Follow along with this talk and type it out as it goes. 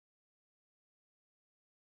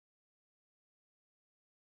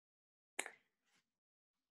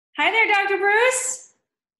Hi there, Dr. Bruce.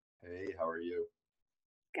 Hey, how are you?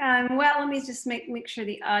 Well, let me just make sure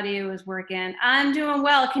the audio is working. I'm doing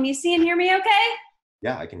well. Can you see and hear me okay?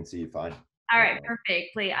 Yeah, I can see you fine. All No right, problem.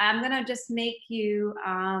 perfectly. I'm gonna just make you,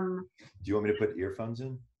 Do you want me to put earphones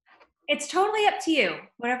in? it's totally up to you,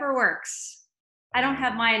 whatever works. I don't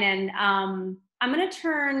have Um, mine in. I'm gonna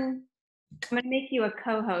make you a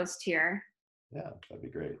co-host here. yeah, that'd be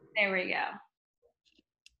great. There we go.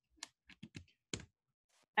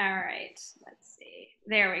 All right, let's see.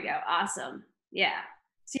 There we go. Awesome. Yeah.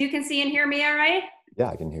 So you can see and hear me all right? Yeah,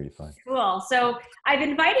 I can hear you fine. Cool. So I've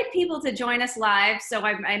invited people to join us live. So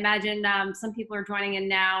I imagine some people are joining in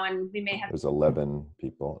now, and we may have, There's 11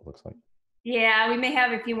 people, it looks like. yeah, we may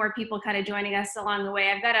have a few more people kind of joining us along the way.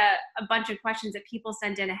 I've got a bunch of questions that people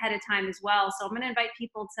sent in ahead of time as well. So I'm going to invite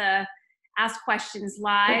people to ask questions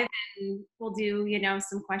live, and we'll do,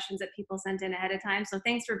 some questions that people sent in ahead of time. So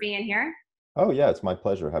thanks for being here. Oh yeah, it's my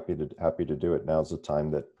pleasure. Happy to do it. Now's the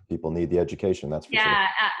time that people need the education, that's for sure. Yeah,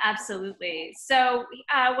 absolutely. So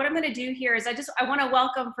what I'm going to do here is I want to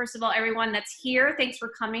welcome, first of all, everyone that's here. Thanks for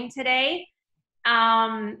coming today.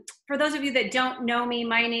 For those of you that don't know me,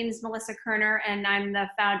 my name is Melissa Kerner, and I'm the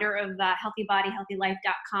founder of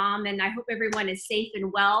healthybodyhealthylife.com. And I hope everyone is safe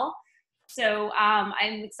and well. So I'm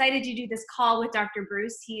excited to do this call with Dr.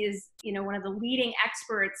 Breus. He is, one of the leading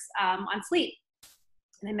experts on sleep.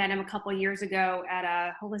 And I met him a couple years ago at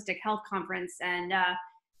a holistic health conference, and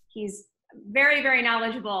he's very, very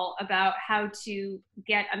knowledgeable about how to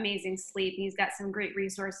get amazing sleep. He's got some great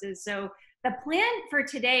resources. So the plan for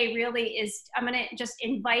today really is I'm going to just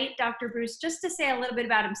invite Dr. Breus just to say a little bit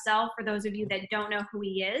about himself for those of you that don't know who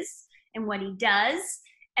he is and what he does.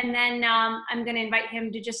 And then I'm going to invite him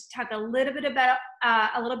to just talk a little bit about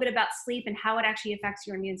sleep and how it actually affects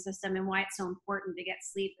your immune system and why it's so important to get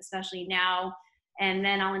sleep, especially now. And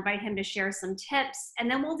then I'll invite him to share some tips, and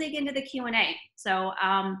then we'll dig into the Q&A. So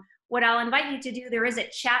what I'll invite you to do, there is a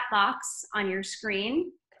chat box on your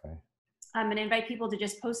screen. Okay. I'm going to invite people to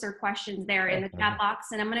just post their questions there in the Okay. chat box,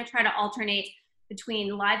 and I'm going to try to alternate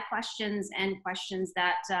between live questions and questions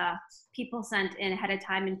that people sent in ahead of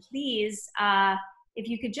time. And please, if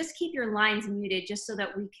you could just keep your lines muted just so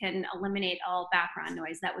that we can eliminate all background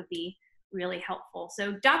noise, that would be really helpful.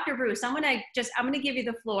 So Dr. Breus, I'm going to give you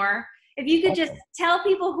the floor. If you could just Awesome. tell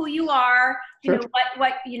people who you are, Sure.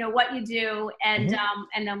 what you do, and Mhm.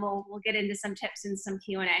 and then we'll get into some tips and some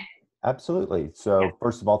Q&A. Absolutely. Yeah. So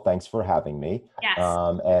first of all, thanks for having me. Yes.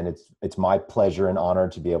 And it's my pleasure and honor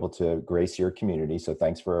to be able to grace your community. So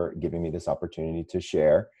thanks for giving me this opportunity to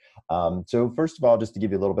share. So first of all, just to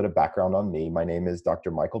give you a little bit of background on me, my name is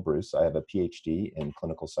Dr. Michael Breus. I have a PhD in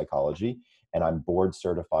clinical psychology, and I'm board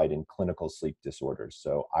certified in clinical sleep disorders.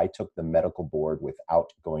 So I took the medical board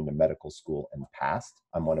without going to medical school and passed.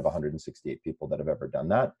 I'm one of 168 people that have ever done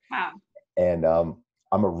that. Wow. And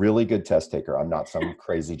I'm a really good test taker. I'm not some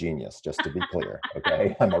crazy genius, just to be clear.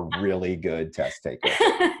 Okay. I'm a really good test taker.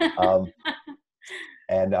 Um,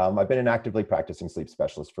 and I've been an actively practicing sleep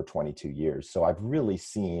specialist for 22 years. So I've really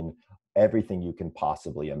seen everything you can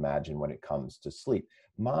possibly imagine when it comes to sleep.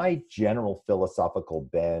 My general philosophical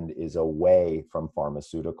bend is away from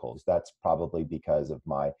pharmaceuticals. That's probably because of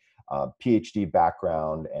my PhD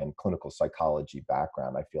background and clinical psychology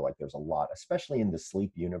background. I feel like there's a lot, especially in the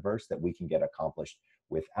sleep universe, that we can get accomplished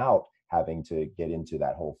without having to get into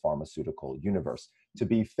that whole pharmaceutical universe. To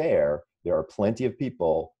be fair, there are plenty of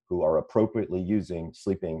people who are appropriately using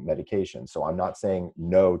sleeping medication. So I'm not saying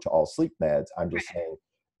no to all sleep meds. I'm just Right. saying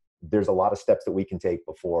there's a lot of steps that we can take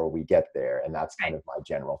before we get there. And that's kind Right. of my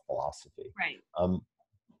general philosophy. Right. Um,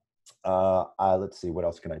 let's see, what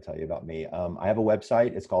else can I tell you about me? I have a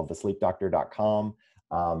website. It's called thesleepdoctor.com.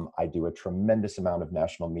 I do a tremendous amount of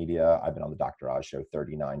national media. I've been on the Dr. Oz show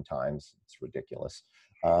 39 times. It's ridiculous.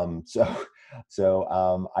 I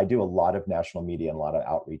do a lot of national media and a lot of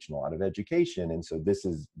outreach and a lot of education. And so this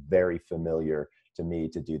is very familiar to me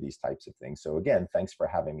to do these types of things. So again, thanks for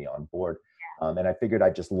having me on board. And I figured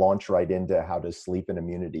I'd just launch right into how does sleep and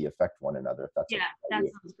immunity affect one another, if that's okay Yeah, with that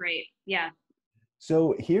you. sounds great. Yeah.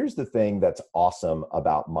 So here's the thing that's awesome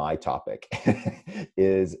about my topic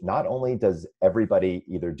is not only does everybody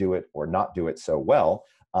either do it or not do it so well,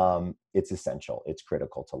 it's essential. It's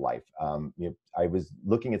critical to life. I was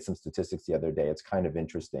looking at some statistics the other day. It's kind of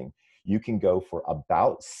interesting. You can go for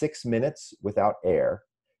about 6 minutes without air.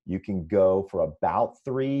 You can go for about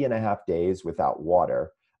 3.5 days without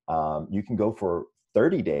water. You can go for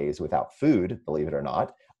 30 days without food, believe it or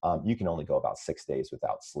not. You can only go about 6 days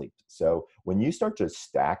without sleep. So when you start to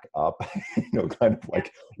stack up, kind of Yeah.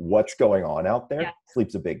 like what's going on out Yeah. there,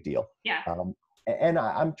 sleep's a big deal. Yeah. And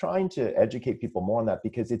I'm trying to educate people more on that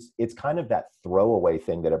because it's kind of that throwaway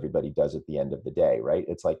thing that everybody does at the end of the day, right?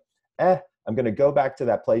 It's like, I'm going to go back to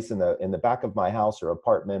that place in the back of my house or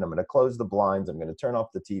apartment. I'm going to close the blinds. I'm going to turn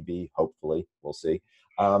off the TV. Hopefully, we'll see,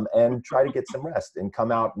 and try to get some rest and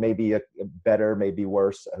come out maybe a better, maybe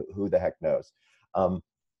worse. Who the heck knows?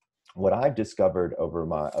 What I've discovered over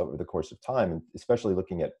the course of time, and especially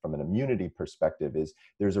looking at from an immunity perspective, is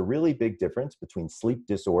there's a really big difference between sleep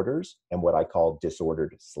disorders and what I call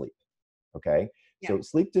disordered sleep. Okay, Yeah. so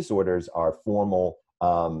sleep disorders are formal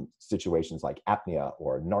situations like apnea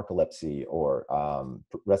or narcolepsy or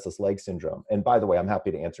restless leg syndrome. And by the way, I'm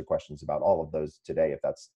happy to answer questions about all of those today if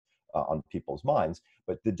that's on people's minds.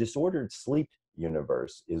 But the disordered sleep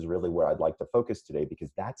universe is really where I'd like to focus today because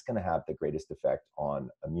that's going to have the greatest effect on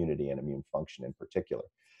immunity and immune function in particular.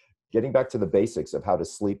 Getting back to the basics of how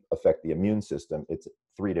does sleep affect the immune system, it's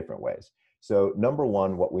three different ways. So number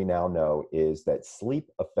one, what we now know is that sleep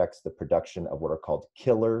affects the production of what are called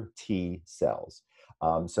killer T cells.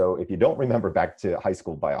 So if you don't remember back to high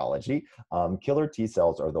school biology, killer T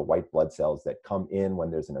cells are the white blood cells that come in when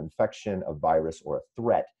there's an infection, a virus, or a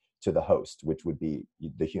threat to the host, which would be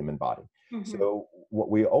the human body. Mm-hmm. So what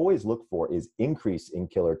we always look for is increase in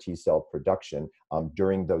killer T cell production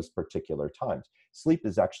during those particular times. Sleep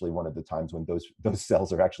is actually one of the times when those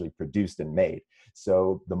cells are actually produced and made.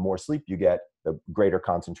 So the more sleep you get, the greater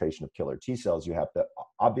concentration of killer T cells you have,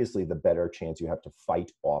 obviously the better chance you have to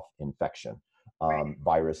fight off infection, Right.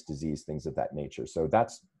 virus, disease, things of that nature. So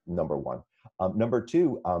that's number one. Number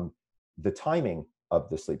two, the timing of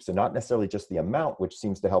the sleep. So not necessarily just the amount, which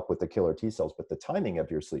seems to help with the killer T cells, but the timing of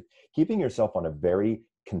your sleep. Keeping yourself on a very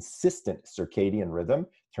consistent circadian rhythm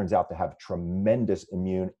turns out to have tremendous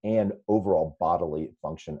immune and overall bodily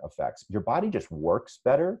function effects. Your body just works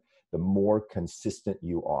better the more consistent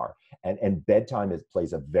you are. And bedtime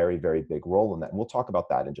plays a very, very big role in that. And we'll talk about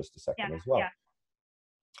that in just a second as well. Yeah.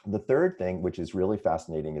 The third thing, which is really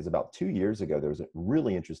fascinating, is about 2 years ago, there was a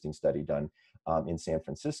really interesting study done in San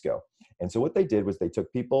Francisco. And so what they did was they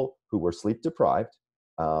took people who were sleep deprived,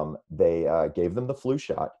 they gave them the flu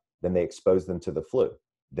shot, then they exposed them to the flu.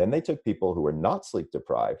 Then they took people who were not sleep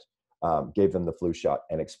deprived, gave them the flu shot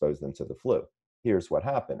and exposed them to the flu. Here's what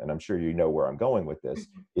happened, and I'm sure you know where I'm going with this,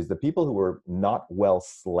 is the people who were not well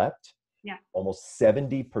slept, almost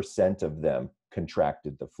 70% of them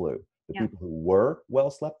contracted the flu. The people who were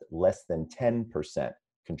well slept, less than 10%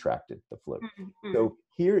 contracted the flu. So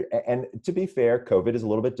here, and to be fair, COVID is a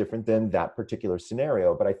little bit different than that particular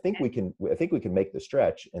scenario, but I think we can make the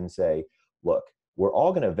stretch and say, look, we're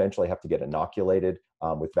all going to eventually have to get inoculated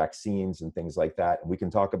with vaccines and things like that. And we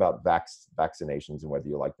can talk about vaccinations and whether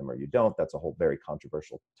you like them or you don't. That's a whole very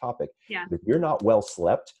controversial topic. Yeah. But if you're not well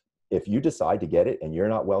slept, if you decide to get it and you're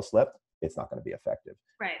not well slept, it's not going to be effective.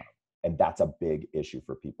 Right. And that's a big issue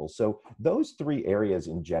for people. So those three areas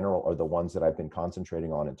in general are the ones that I've been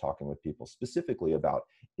concentrating on and talking with people specifically about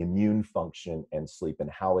immune function and sleep and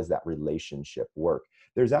how does that relationship work.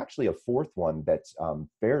 There's actually a fourth one that's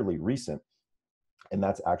fairly recent, and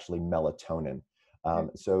that's actually melatonin.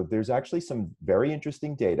 So there's actually some very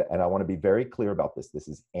interesting data, and I want to be very clear about this. This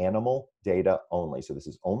is animal data only. So this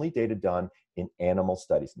is only data done in animal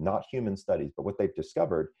studies, not human studies. But what they've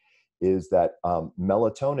discovered is that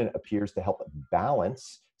melatonin appears to help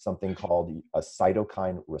balance something called a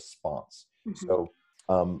cytokine response. So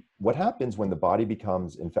what happens when the body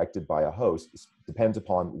becomes infected by a host depends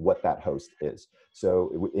upon what that host is. So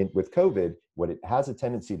with COVID, what it has a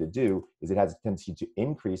tendency to do is it has a tendency to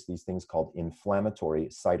increase these things called inflammatory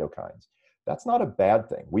cytokines. That's not a bad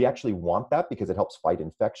thing. We actually want that because it helps fight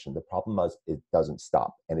infection. The problem is it doesn't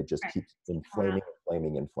stop and it just keeps inflaming.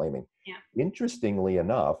 Yeah. Interestingly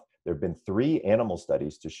enough, there have been 3 animal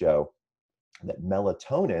studies to show that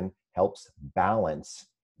melatonin helps balance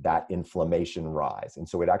that inflammation rise. And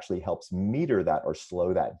so it actually helps meter that or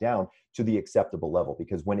slow that down to the acceptable level.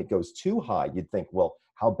 Because when it goes too high, you'd think, well,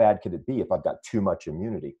 how bad could it be if I've got too much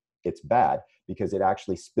immunity? It's bad because it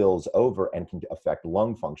actually spills over and can affect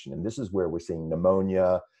lung function. And this is where we're seeing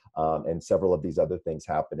pneumonia and several of these other things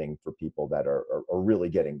happening for people that are really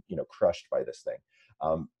getting crushed by this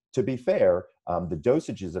thing. To be fair, the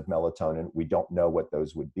dosages of melatonin, we don't know what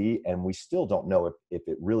those would be, and we still don't know if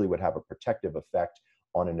it really would have a protective effect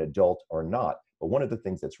on an adult or not. But one of the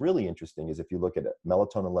things that's really interesting is if you look at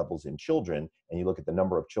melatonin levels in children and you look at the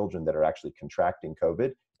number of children that are actually contracting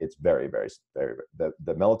COVID, it's very, very, very, the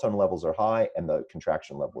melatonin levels are high and the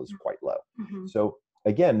contraction level is quite low. So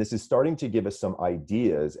again, this is starting to give us some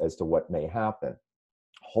ideas as to what may happen.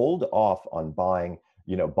 Hold off on buying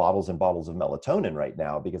bottles and bottles of melatonin right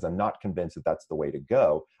now, because I'm not convinced that that's the way to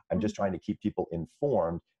go. I'm just trying to keep people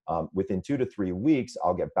informed Within 2 to 3 weeks,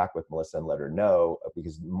 I'll get back with Melissa and let her know,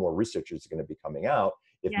 because more researchers are going to be coming out,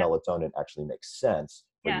 if Yeah. melatonin actually makes sense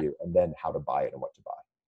for Yeah. you, and then how to buy it and what to buy.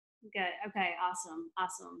 Good. Okay. Awesome.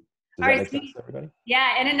 Awesome. Does All that right. make sense to everybody?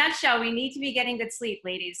 Yeah. In a nutshell, we need to be getting good sleep,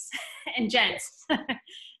 ladies and gents.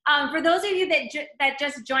 Yes. For those of you that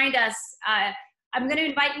just joined us, I'm going to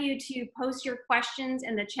invite you to post your questions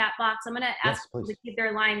in the chat box. I'm going to ask Yes, people to please. keep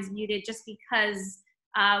their lines muted just because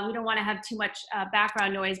we don't want to have too much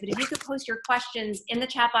background noise. But if you could post your questions in the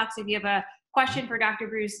chat box, if you have a question for Dr.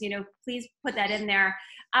 Breus, please put that in there.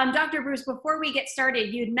 Dr. Breus, before we get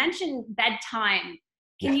started, you had mentioned bedtime.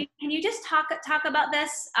 Can you just talk about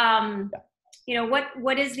this?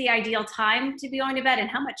 What is the ideal time to be going to bed, and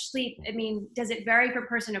how much sleep? I mean, does it vary from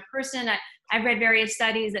person to person? I've read various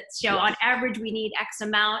studies that show on average we need X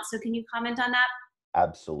amount. So can you comment on that?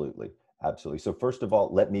 Absolutely. Absolutely. So first of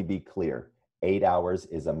all, let me be clear. 8 hours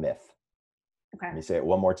is a myth. Okay. Let me say it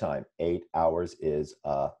one more time. 8 hours is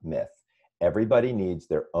a myth. Everybody needs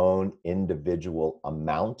their own individual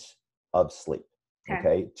amount of sleep.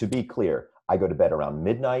 Okay. To be clear, I go to bed around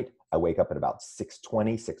midnight. I wake up at about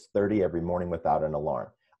 6:20, 6:30 every morning without an alarm.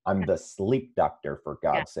 I'm the sleep doctor, for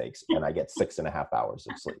God's sakes, and I get 6.5 hours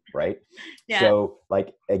of sleep, right? So,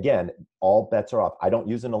 like, again, all bets are off. I don't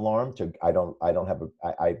use an alarm I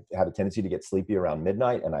have a tendency to get sleepy around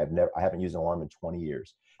midnight, and I haven't used an alarm in 20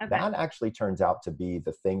 years. That actually turns out to be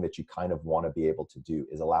the thing that you kind of want to be able to do,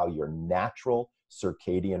 is allow your natural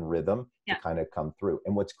circadian rhythm to kind of come through.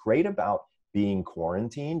 And what's great about being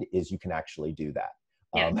quarantined is you can actually do that.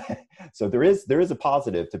 So there is a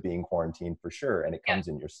positive to being quarantined for sure, and it comes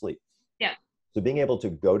in your sleep. So being able to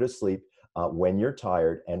go to sleep when you're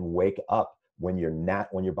tired and wake up when your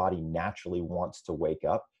body naturally wants to wake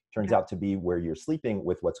up turns out to be where you're sleeping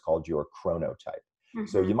with what's called your chronotype.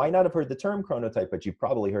 So you might not have heard the term chronotype, but you've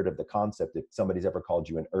probably heard of the concept if somebody's ever called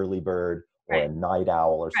you an early bird or a night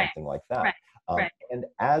owl or something like that. And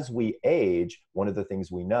as we age, one of the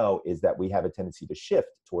things we know is that we have a tendency to shift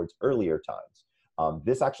towards earlier times.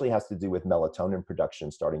 This actually has to do with melatonin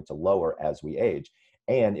production starting to lower as we age.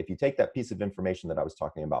 And if you take that piece of information that I was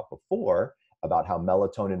talking about before, about how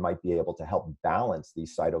melatonin might be able to help balance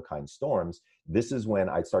these cytokine storms, this is when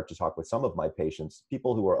I start to talk with some of my patients,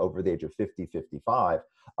 people who are over the age of 50, 55,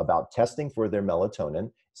 about testing for their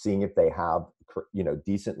melatonin, seeing if they have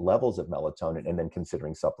decent levels of melatonin, and then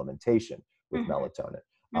considering supplementation with melatonin.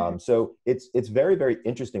 So it's very, very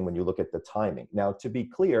interesting when you look at the timing. Now, to be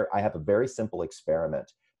clear, I have a very simple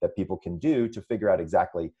experiment that people can do to figure out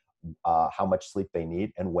exactly how much sleep they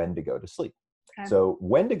need and when to go to sleep. So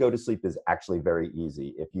when to go to sleep is actually very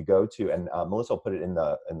easy. If you go to, and Melissa will put it in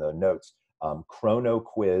the notes,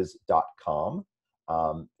 chronoquiz.com.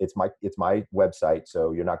 It's my website,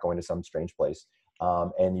 so you're not going to some strange place.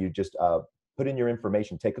 And you just put in your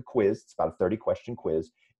information, take a quiz. It's about a 30-question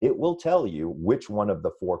quiz. It will tell you which one of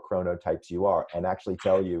the 4 chronotypes you are, and actually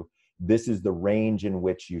tell you this is the range in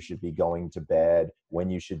which you should be going to bed, when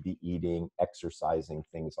you should be eating, exercising,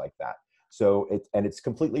 things like that. So it's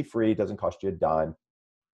completely free. It doesn't cost you a dime.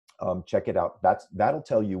 Check it out. That'll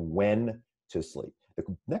tell you when to sleep.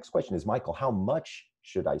 The next question is, Michael, how much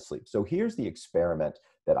should I sleep? So here's the experiment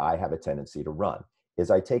that I have a tendency to run, is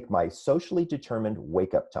I take my socially determined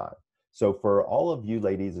wake up time. So for all of you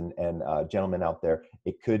ladies and gentlemen out there,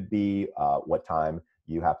 it could be what time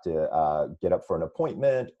you have to get up for an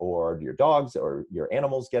appointment, or your dogs or your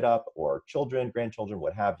animals get up, or children, grandchildren,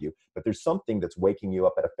 what have you. But there's something that's waking you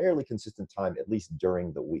up at a fairly consistent time, at least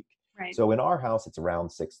during the week. So in our house, it's around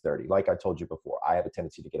 6:30. Like I told you before, I have a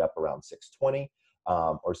tendency to get up around 6:20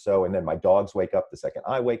 or so. And then my dogs wake up the second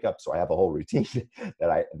I wake up. So I have a whole routine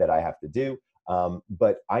that I have to do.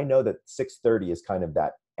 But I know that 6:30 is kind of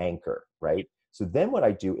that anchor, right? So then what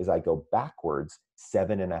I do is I go backwards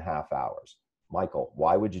 7.5 hours. Michael,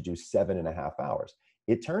 why would you do 7.5 hours?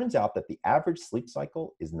 It turns out that the average sleep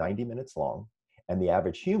cycle is 90 minutes long, and the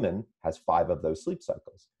average human has 5 of those sleep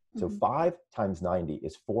cycles. So 5 times 90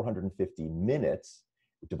 is 450 minutes.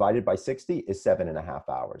 Divided by 60 is 7.5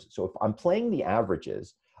 hours. So if I'm playing the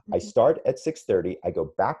averages, I start at 6:30, I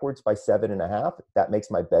go backwards by 7.5. That makes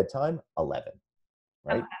my bedtime 11,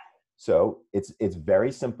 right? So it's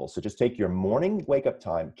very simple. So just take your morning wake up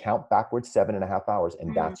time, count backwards 7.5 hours,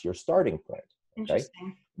 and that's your starting point. Okay.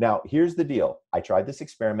 Now, here's the deal. I tried this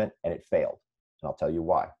experiment and it failed. And I'll tell you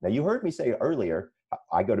why. Now, you heard me say earlier,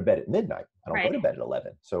 I go to bed at midnight. I don't go to bed at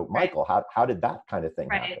 11. So, Michael, how did that kind of thing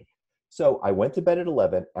happen? So I went to bed at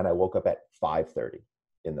 11 and I woke up at 5:30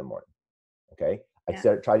 in the morning. Okay.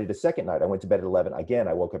 I tried it a second night. I went to bed at 11. Again,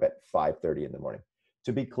 I woke up at 5:30 in the morning.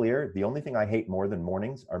 To be clear, the only thing I hate more than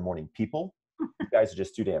mornings are morning people. You guys are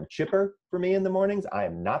just too damn chipper for me in the mornings. I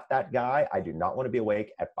am not that guy. I do not want to be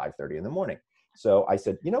awake at 5:30 in the morning. So I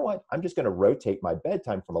said, you know what? I'm just going to rotate my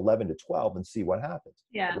bedtime from 11 to 12 and see what happens.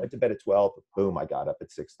 Yeah. I went to bed at 12. Boom, I got up at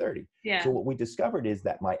 6:30. Yeah. So what we discovered is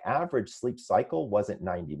that my average sleep cycle wasn't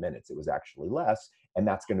 90 minutes. It was actually less. And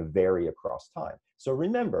that's going to vary across time. So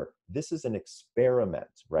remember, this is an experiment,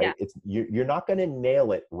 right? Yeah. You're not going to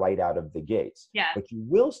nail it right out of the gates. Yeah. But you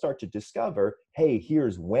will start to discover, hey,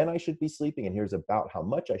 here's when I should be sleeping and here's about how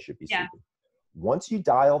much I should be sleeping. Once you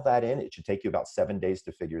dial that in, it should take you about 7 days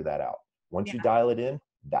to figure that out. Once you dial it in,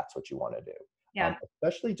 that's what you want to do. Yeah.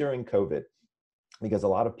 Especially during COVID, because a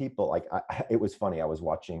lot of people, like, it was funny. I was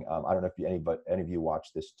watching, I don't know if any of you watch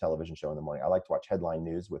this television show in the morning. I like to watch Headline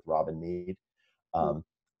News with Robin Meade.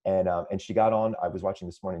 And she got on, I was watching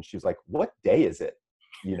this morning, she was like, what day is it?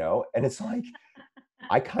 You know? And it's like,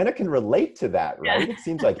 I kind of can relate to that, right? It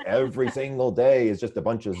seems like every single day is just a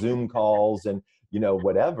bunch of Zoom calls and, you know,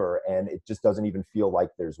 whatever. And it just doesn't even feel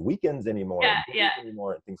like there's weekends anymore,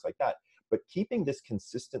 anymore and things like that. But keeping this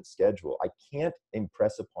consistent schedule, I can't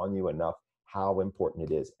impress upon you enough how important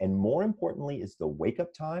it is. And more importantly is the wake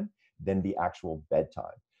up time than the actual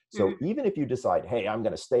bedtime. So even if you decide, hey, I'm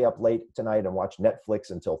going to stay up late tonight and watch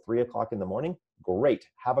Netflix until 3 o'clock in the morning, great.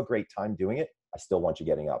 Have a great time doing it. I still want you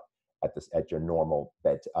getting up at your normal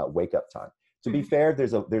wake up time. To be fair,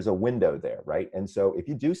 there's a window there, right? And so if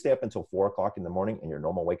you do stay up until 4 o'clock in the morning and your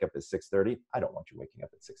normal wake up is 6:30, I don't want you waking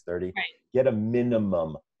up at 6:30. Right. Get a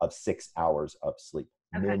minimum of 6 hours of sleep.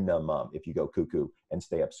 Okay. Minimum, if you go cuckoo and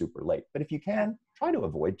stay up super late. But if you can, try to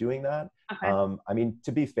avoid doing that. Okay. I mean,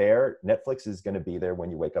 to be fair, Netflix is going to be there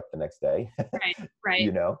when you wake up the next day. Right.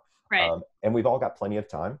 You know, and we've all got plenty of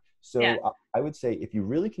time. So I would say if you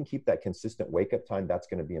really can keep that consistent wake up time, that's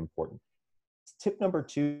going to be important. Tip number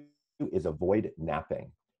 2 is avoid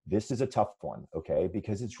napping. This is a tough one, okay?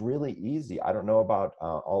 Because it's really easy. I don't know about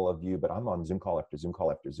all of you, but I'm on Zoom call after Zoom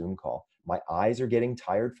call after Zoom call. My eyes are getting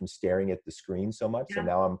tired from staring at the screen so much. So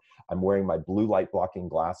now I'm wearing my blue light blocking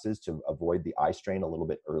glasses to avoid the eye strain a little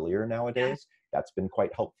bit earlier nowadays. That's been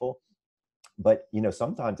quite helpful. But, you know,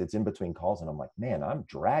 sometimes it's in between calls and I'm like, man, I'm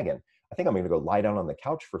dragging. I think I'm going to go lie down on the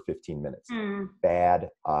couch for 15 minutes. Bad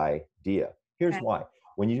idea. Here's why.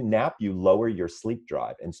 When you nap, you lower your sleep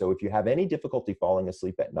drive. And so if you have any difficulty falling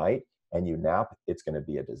asleep at night and you nap, it's going to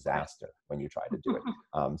be a disaster when you try to do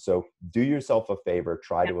it. So do yourself a favor,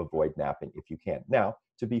 try to avoid napping if you can. Now,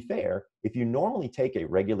 to be fair, if you normally take a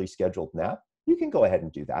regularly scheduled nap, you can go ahead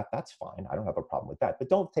and do that. That's fine. I don't have a problem with that. But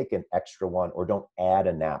don't take an extra one or don't add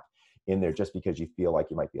a nap in there just because you feel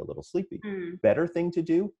like you might be a little sleepy. Better thing to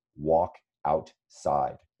do, walk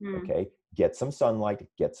outside, okay? Get some sunlight,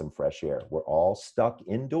 get some fresh air. We're all stuck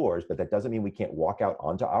indoors, but that doesn't mean we can't walk out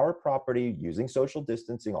onto our property using social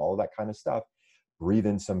distancing, all of that kind of stuff. Breathe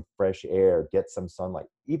in some fresh air, get some sunlight.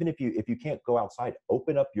 Even if you can't go outside,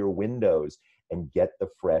 open up your windows and get the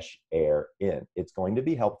fresh air in. It's going to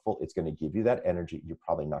be helpful. It's going to give you that energy. You're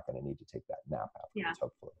probably not going to need to take that nap afterwards,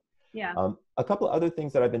 hopefully. A couple of other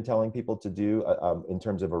things that I've been telling people to do in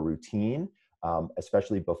terms of a routine,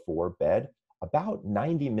 especially before bed, about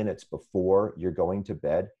 90 minutes before you're going to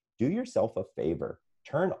bed, do yourself a favor.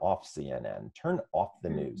 Turn off CNN, turn off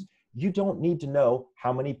the news. You don't need to know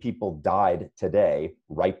how many people died today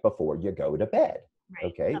right before you go to bed.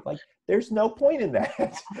 Okay, like there's no point in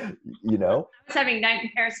that, you know. I was having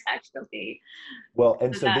nightmares actually. Well,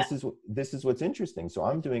 and so this is what's interesting. So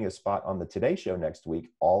I'm doing a spot on the Today Show next week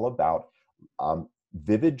all about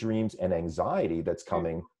vivid dreams and anxiety that's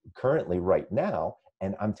coming currently right now.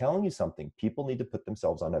 And I'm telling you something, people need to put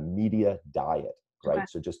themselves on a media diet, right?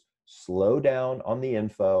 So just slow down on the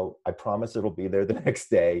info. I promise it'll be there the next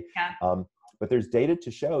day. But there's data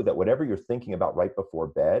to show that whatever you're thinking about right before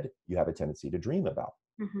bed, you have a tendency to dream about.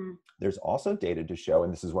 There's also data to show,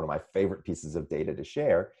 and this is one of my favorite pieces of data to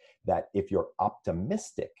share, that if you're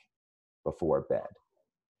optimistic before bed,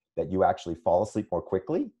 that you actually fall asleep more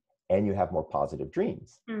quickly and you have more positive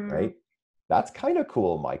dreams, right? That's kind of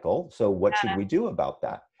cool, Michael. So what should we do about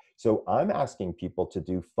that? So I'm asking people to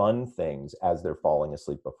do fun things as they're falling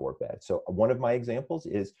asleep before bed. So one of my examples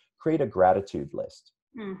is create a gratitude list.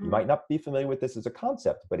 You might not be familiar with this as a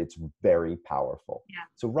concept, but it's very powerful.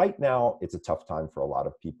 So right now, it's a tough time for a lot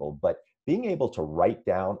of people, but being able to write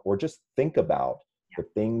down or just think about the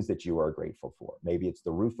things that you are grateful for. Maybe it's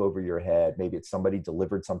the roof over your head. Maybe it's somebody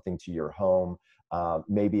delivered something to your home.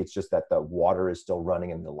 Maybe it's just that the water is still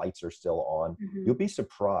running and the lights are still on. You'll be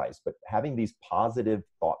surprised, but having these positive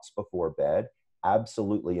thoughts before bed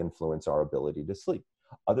absolutely influence our ability to sleep.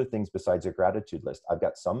 Other things besides a gratitude list. I've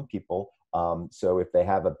got some people, so if they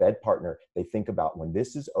have a bed partner, they think about when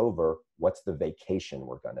this is over, what's the vacation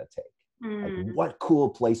we're going to take? Like, Mm. what cool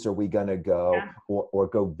place are we going to go, Yeah. or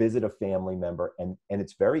go visit a family member? And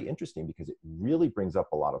it's very interesting because it really brings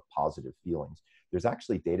up a lot of positive feelings. There's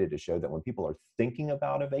actually data to show that when people are thinking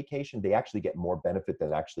about a vacation, they actually get more benefit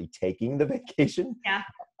than actually taking the vacation. Yeah.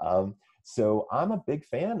 Um, so I'm a big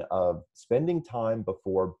fan of spending time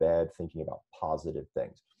before bed thinking about positive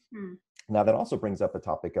things. Mm. Now, that also brings up a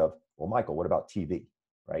topic of, well, Michael, what about TV,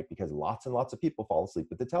 right? Because lots and lots of people fall asleep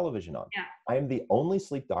with the television on. Yeah. I am the only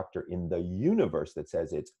sleep doctor in the universe that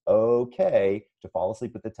says it's okay to fall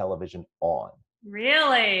asleep with the television on.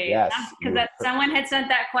 Really? Yes, Because you heard, someone had sent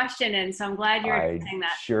that question in, so I'm glad you're I'm addressing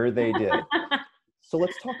sure they did. that. So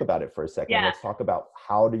let's talk about it for a second. Yeah. Let's talk about,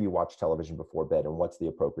 how do you watch television before bed and what's the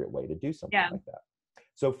appropriate way to do something Yeah. like that.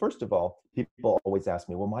 So first of all, people always ask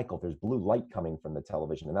me, well, Michael, there's blue light coming from the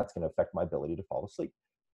television and that's going to affect my ability to fall asleep.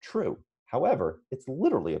 True. However, it's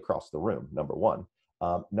literally across the room, number one.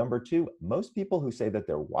 Number two, most people who say that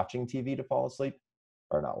they're watching TV to fall asleep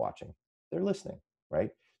are not watching. They're listening,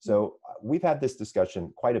 right? So we've had this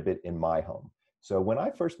discussion quite a bit in my home. So when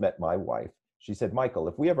I first met my wife, she said, Michael,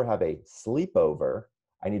 if we ever have a sleepover,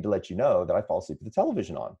 I need to let you know that I fall asleep with the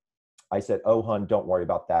television on. I said, oh, hun, don't worry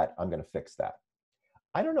about that. I'm going to fix that.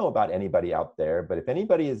 I don't know about anybody out there, but if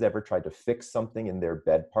anybody has ever tried to fix something in their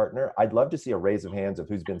bed partner, I'd love to see a raise of hands of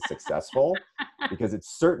who's been successful, because it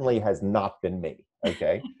certainly has not been me.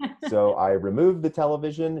 Okay. So I removed the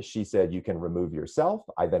television. She said, you can remove yourself.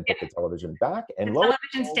 I then put the television back, The and lo and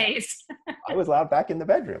television behold, stays. I was allowed back in the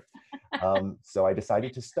bedroom. So I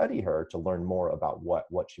decided to study her to learn more about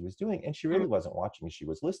what she was doing. And she really wasn't watching, she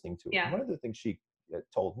was listening to it. Yeah. And one of the things she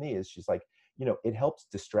told me is, she's like, it helps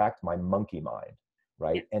distract my monkey mind.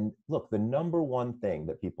 Right. And look, the number one thing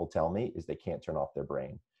that people tell me is they can't turn off their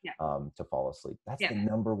brain Yeah. To fall asleep. That's Yeah. the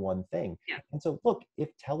number one thing. Yeah. And so, look,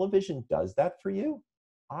 if television does that for you,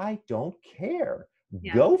 I don't care.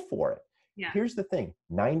 Yeah. Go for it. Yeah. Here's the thing: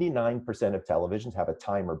 99% of televisions have a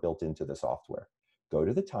timer built into the software. Go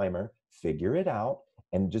to the timer, figure it out,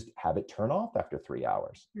 and just have it turn off after 3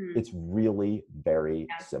 hours. It's really very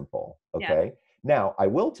simple. Okay. Now, I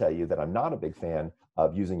will tell you that I'm not a big fan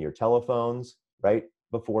of using your telephones right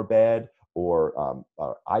before bed, or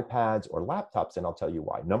iPads or laptops, and I'll tell you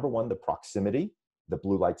why. Number one, the proximity. The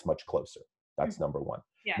blue light's much closer. That's number one.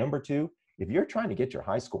 Yeah. Number two, if you're trying to get your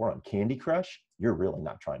high score on Candy Crush, you're really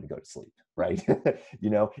not trying to go to sleep, right?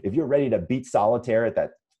 If you're ready to beat solitaire at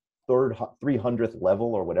that 300th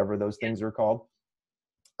level or whatever those things are called,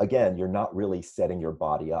 again, you're not really setting your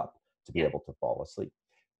body up to be able to fall asleep.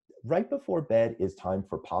 Right before bed is time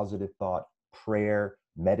for positive thought, prayer,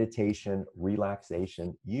 meditation,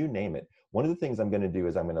 relaxation, you name it. One of the things I'm going to do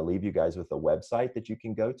is I'm going to leave you guys with a website that you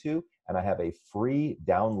can go to, and I have a free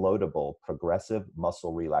downloadable progressive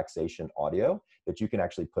muscle relaxation audio that you can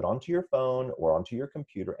actually put onto your phone or onto your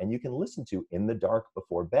computer, and you can listen to in the dark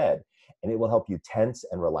before bed. And it will help you tense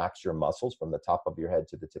and relax your muscles from the top of your head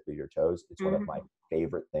to the tip of your toes. It's one of my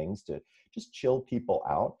favorite things to just chill people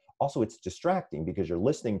out. Also, it's distracting because you're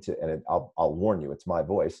listening to, and I'll warn you, it's my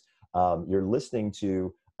voice. You're listening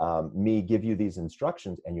to me give you these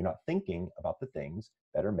instructions, and you're not thinking about the things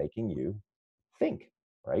that are making you think,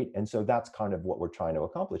 right? And so that's kind of what we're trying to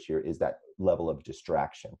accomplish here, is that level of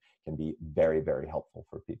distraction can be very, very helpful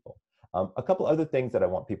for people. A couple other things that I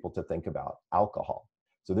want people to think about: alcohol.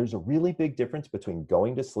 So there's a really big difference between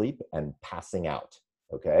going to sleep and passing out,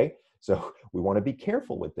 okay? So we want to be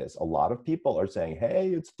careful with this. A lot of people are saying, hey,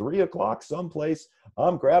 it's 3 o'clock someplace,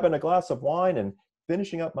 I'm grabbing a glass of wine and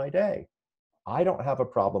finishing up my day. I don't have a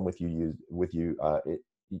problem with you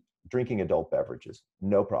drinking adult beverages.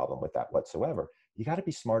 No problem with that whatsoever. You got to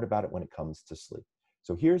be smart about it when it comes to sleep.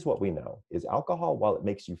 So here's what we know is alcohol, while it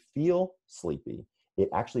makes you feel sleepy, it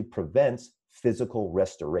actually prevents physical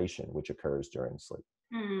restoration, which occurs during sleep.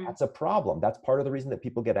 That's a problem. That's part of the reason that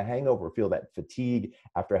people get a hangover, feel that fatigue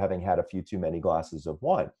after having had a few too many glasses of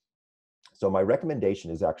wine. So my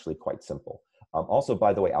recommendation is actually quite simple. Also,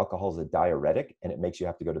 by the way, alcohol is a diuretic, and it makes you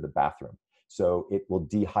have to go to the bathroom. So it will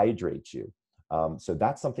dehydrate you. So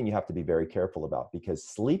that's something you have to be very careful about, because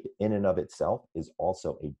sleep in and of itself is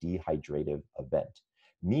also a dehydrative event,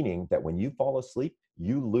 meaning that when you fall asleep,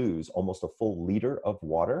 you lose almost a full liter of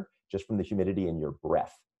water just from the humidity in your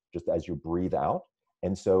breath, just as you breathe out.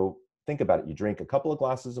 And so think about it. You drink a couple of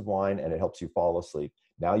glasses of wine and it helps you fall asleep.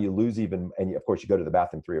 Now you lose even, and of course you go to the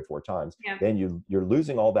bathroom 3 or 4 times. Yeah. Then you're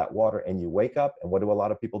losing all that water, and you wake up, and what do a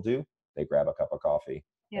lot of people do? They grab a cup of coffee,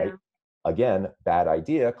 right? Again, bad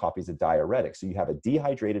idea. Coffee is a diuretic. So you have a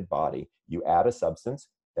dehydrated body. You add a substance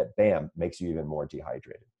that, bam, makes you even more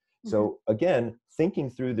dehydrated. So again, thinking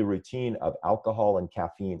through the routine of alcohol and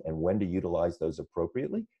caffeine and when to utilize those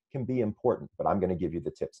appropriately can be important, but I'm going to give you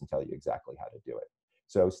the tips and tell you exactly how to do it.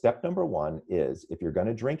 So step number one is, if you're going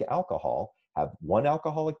to drink alcohol, have one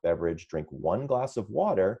alcoholic beverage, drink 1 glass of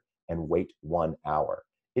water, and wait 1 hour.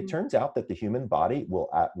 It turns out that the human body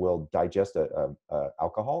will digest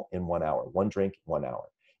alcohol in 1 hour, one drink, 1 hour.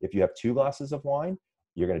 If you have 2 glasses of wine,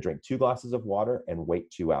 you're going to drink 2 glasses of water and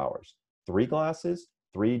wait 2 hours. 3 glasses,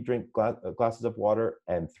 3 glasses of water,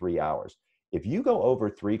 and 3 hours. If you go over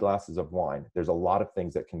 3 glasses of wine, there's a lot of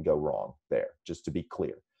things that can go wrong there, just to be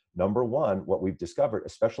clear. Number one, what we've discovered,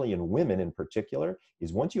 especially in women in particular,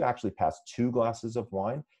 is once you actually pass 2 glasses of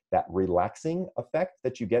wine, that relaxing effect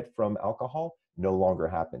that you get from alcohol no longer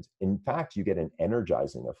happens. In fact, you get an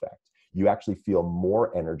energizing effect. You actually feel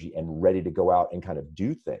more energy and ready to go out and kind of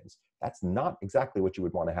do things. That's not exactly what you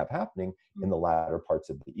would want to have happening in the latter parts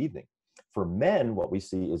of the evening. For men, what we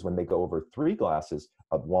see is when they go over 3 glasses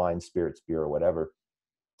of wine, spirits, beer, or whatever,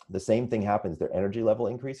 the same thing happens. Their energy level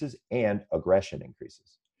increases and aggression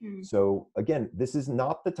increases. So again, this is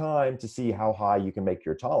not the time to see how high you can make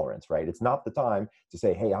your tolerance, right? It's not the time to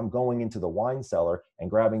say, hey, I'm going into the wine cellar and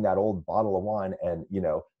grabbing that old bottle of wine and,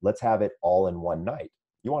 let's have it all in one night.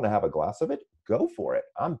 You want to have a glass of it? Go for it.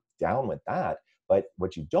 I'm down with that. But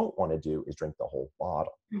what you don't want to do is drink the whole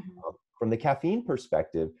bottle. From the caffeine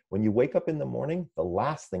perspective, when you wake up in the morning, the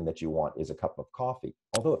last thing that you want is a cup of coffee.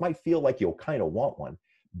 Although it might feel like you'll kind of want one.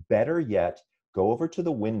 Better yet, go over to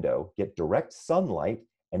the window, get direct sunlight,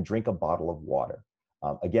 and drink a bottle of water.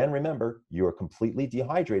 Again, remember, you're completely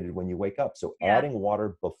dehydrated when you wake up. So adding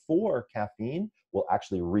water before caffeine will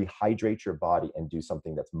actually rehydrate your body and do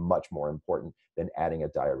something that's much more important than adding a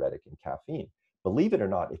diuretic in caffeine. Believe it or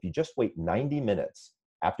not, if you just wait 90 minutes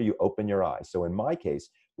after you open your eyes, so in my case,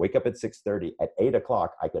 wake up at 6:30, at 8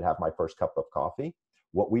 o'clock, I could have my first cup of coffee.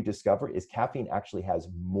 What we discover is caffeine actually has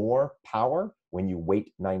more power when you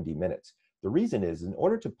wait 90 minutes. The reason is, in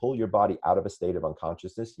order to pull your body out of a state of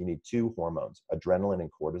unconsciousness, you need 2 hormones, adrenaline and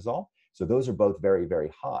cortisol. So those are both very, very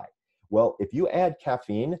high. Well, if you add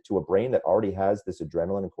caffeine to a brain that already has this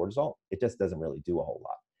adrenaline and cortisol, it just doesn't really do a whole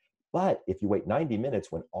lot. But if you wait 90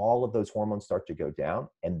 minutes when all of those hormones start to go down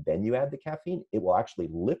and then you add the caffeine, it will actually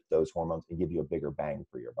lift those hormones and give you a bigger bang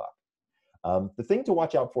for your buck. The thing to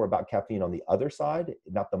watch out for about caffeine on the other side,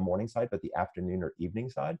 not the morning side, but the afternoon or evening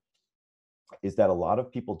side, is that a lot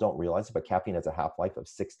of people don't realize, but caffeine has a half-life of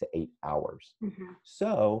 6 to 8 hours.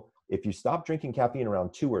 So if you stop drinking caffeine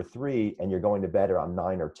around 2 or 3 and you're going to bed around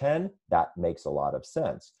 9 or 10, that makes a lot of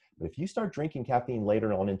sense. But if you start drinking caffeine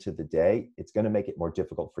later on into the day, it's going to make it more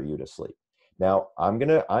difficult for you to sleep. Now,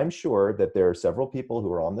 I'm sure that there are several people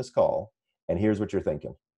who are on this call, and here's what you're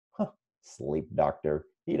thinking. Sleep doctor,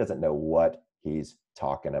 he doesn't know what he's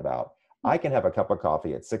talking about. I can have a cup of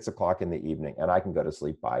coffee at 6 o'clock in the evening and I can go to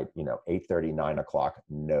sleep by, 8:30, 9 o'clock,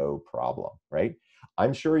 no problem, right?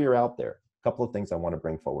 I'm sure you're out there. A couple of things I want to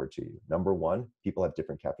bring forward to you. Number one, people have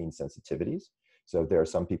different caffeine sensitivities. So there are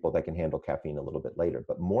some people that can handle caffeine a little bit later.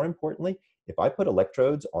 But more importantly, if I put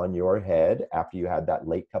electrodes on your head after you had that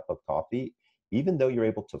late cup of coffee, even though you're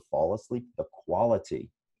able to fall asleep, the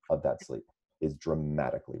quality of that sleep is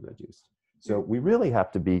dramatically reduced. So we really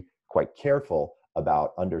have to be quite careful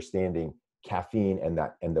about understanding caffeine and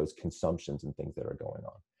those consumptions and things that are going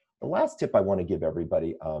on. The last tip I want to give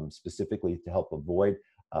everybody, specifically to help avoid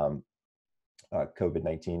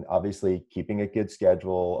COVID-19, obviously keeping a good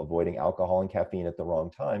schedule, avoiding alcohol and caffeine at the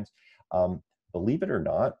wrong times, believe it or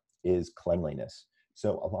not, is cleanliness.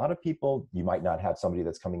 So a lot of people, you might not have somebody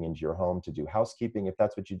that's coming into your home to do housekeeping if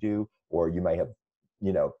that's what you do, or you may have,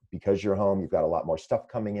 because you're home, you've got a lot more stuff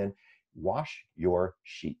coming in. Wash your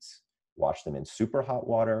sheets. Wash them in super hot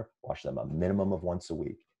water, wash them a minimum of once a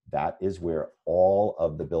week. That is where all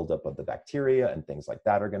of the buildup of the bacteria and things like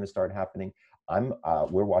that are going to start happening.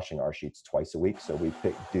 We're washing our sheets twice a week. So we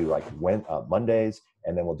do like Mondays,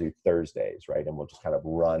 and then we'll do Thursdays, right? And we'll just kind of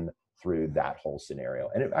run through that whole scenario.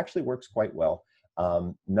 And it actually works quite well.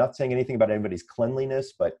 Not saying anything about anybody's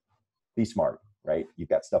cleanliness, but be smart, right? You've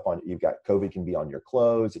got COVID can be on your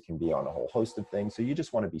clothes. It can be on a whole host of things. So you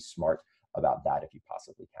just want to be smart about that if you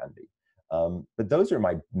possibly can be. But those are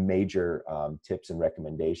my major tips and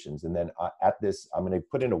recommendations. And then I'm going to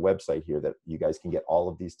put in a website here that you guys can get all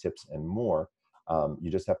of these tips and more. You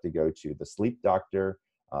just have to go to the Sleep Doctor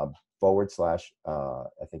 / I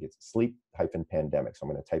think it's sleep-pandemic. So I'm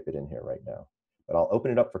going to type it in here right now. But I'll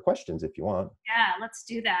open it up for questions if you want. Yeah, let's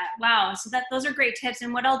do that. Wow. So those are great tips.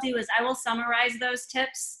 And what I'll do is I will summarize those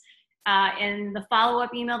tips in the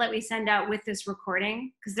follow-up email that we send out with this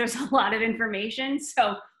recording, because there's a lot of information.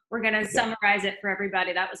 So we're going to summarize it for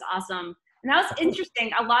everybody. That was awesome. And that was Of course.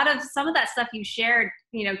 interesting. Some of that stuff you shared,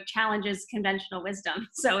 challenges conventional wisdom.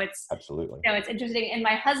 So Absolutely. it's interesting. And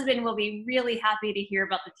my husband will be really happy to hear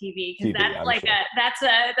about the TV, because TV, I'm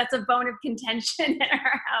sure. that's a bone of contention in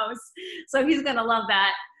our house. So he's going to love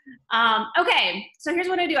that. Okay. So here's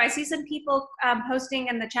what I do. I see some people posting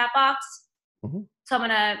in the chat box. Hmm. So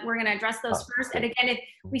we're going to address those first. And Great. again, if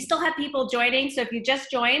we still have people joining, so if you just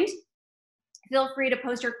joined, feel free to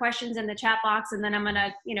post your questions in the chat box, and then I'm going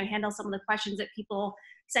to, handle some of the questions that people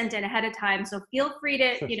sent in ahead of time. So feel free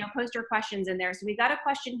to, Sure. post your questions in there. So we got a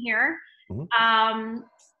question here Hmm.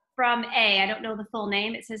 from I don't know the full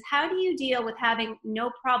name. It says, how do you deal with having no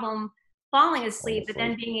problem falling asleep, but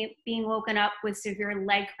then being woken up with severe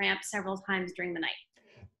leg cramps several times during the night?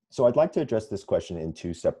 So I'd like to address this question in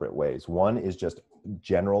two separate ways. One is just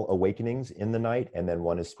general awakenings in the night, and then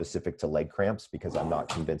one is specific to leg cramps, because I'm not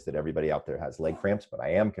convinced that everybody out there has leg cramps, but I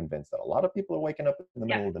am convinced that a lot of people are waking up in the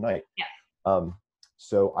middle of the night. Yeah.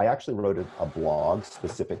 So I actually wrote a blog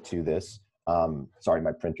specific to this. Sorry,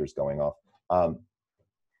 my printer's going off.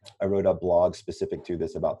 I wrote a blog specific to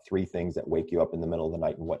this about 3 things that wake you up in the middle of the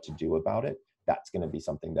night and what to do about it. That's going to be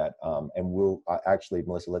something that, and we'll actually,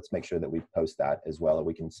 Melissa, let's make sure that we post that as well, and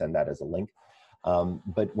we can send that as a link.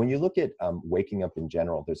 But when you look at waking up in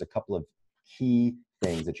general, there's a couple of key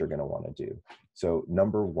things that you're going to want to do. So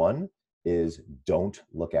number 1 is don't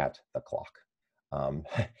look at the clock.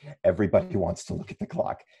 Everybody wants to look at the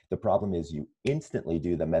clock. The problem is you instantly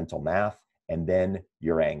do the mental math, and then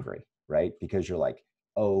you're angry, right? Because you're like,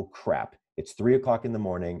 oh crap, it's 3 o'clock in the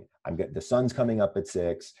morning. The sun's coming up at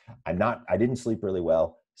 6. I didn't sleep really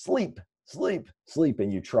well. Sleep.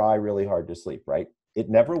 And you try really hard to sleep, right? It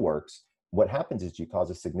never works. What happens is you cause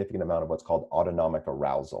a significant amount of what's called autonomic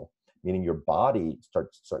arousal, meaning your body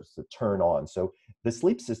starts to turn on. So the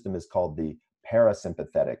sleep system is called the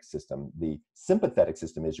parasympathetic system. The sympathetic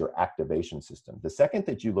system is your activation system. The second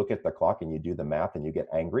that you look at the clock and you do the math and you get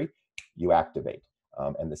angry, you activate.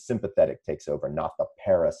 And the sympathetic takes over, not the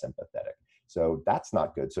parasympathetic. So that's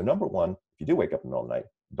not good. So number 1, if you do wake up in the middle of the night,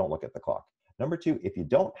 don't look at the clock. Number 2, if you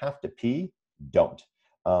don't have to pee, don't.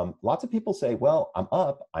 Lots of people say, well, I'm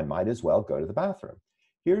up, I might as well go to the bathroom.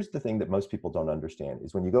 Here's the thing that most people don't understand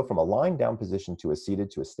is when you go from a lying down position to a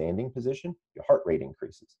seated to a standing position, your heart rate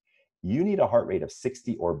increases. You need a heart rate of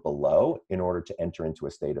 60 or below in order to enter into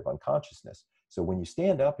a state of unconsciousness. So when you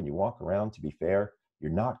stand up and you walk around, to be fair,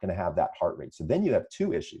 you're not going to have that heart rate. So then you have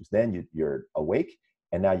 2 issues. Then you're awake,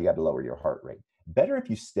 and now you got to lower your heart rate. Better if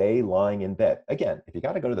you stay lying in bed. Again, if you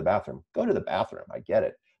got to go to the bathroom, go to the bathroom. I get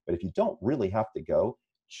it. But if you don't really have to go,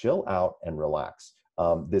 chill out and relax.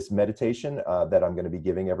 This meditation that I'm going to be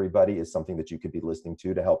giving everybody is something that you could be listening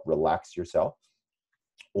to help relax yourself,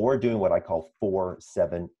 or doing what I call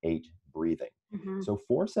 4-7-8 breathing. Mm-hmm. So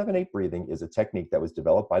 4-7-8 breathing is a technique that was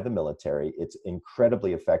developed by the military. It's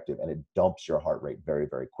incredibly effective, and it dumps your heart rate very,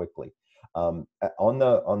 very quickly. On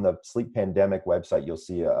the sleep pandemic website, you'll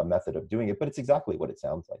see a method of doing it, but it's exactly what it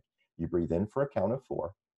sounds like. You breathe in for a count of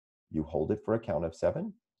 4, you hold it for a count of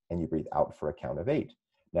 7, and you breathe out for a count of 8.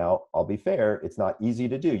 Now, I'll be fair, it's not easy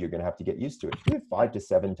to do. You're going to have to get used to it. Do it 5 to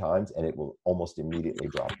 7 times, and it will almost immediately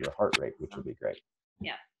drop your heart rate, which will be great.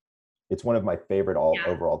 Yeah. It's one of my favorite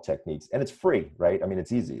overall techniques, and it's free, right? I mean,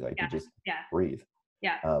 it's easy. Like you just breathe.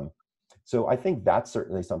 Yeah. So I think that's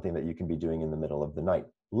certainly something that you can be doing in the middle of the night.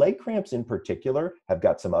 Leg cramps in particular have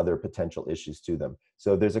got some other potential issues to them.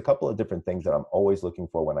 So there's a couple of different things that I'm always looking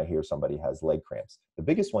for when I hear somebody has leg cramps. The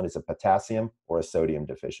biggest one is a potassium or a sodium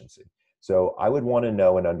deficiency. So I would want to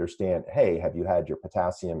know and understand, hey, have you had your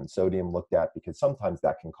potassium and sodium looked at? Because sometimes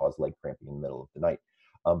that can cause leg cramping in the middle of the night.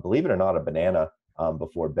 Believe it or not, a banana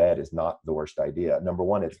before bed is not the worst idea. Number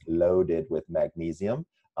 1, it's loaded with magnesium,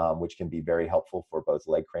 which can be very helpful for both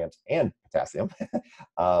leg cramps and potassium.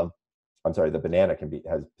 I'm sorry, the banana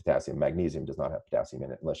has potassium. Magnesium does not have potassium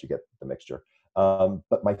in it unless you get the mixture.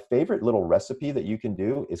 But my favorite little recipe that you can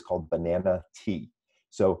do is called banana tea.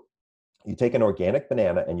 So you take an organic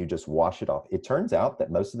banana and you just wash it off. It turns out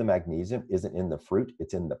that most of the magnesium isn't in the fruit,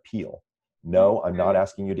 it's in the peel. No, I'm not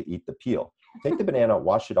asking you to eat the peel. Take the banana,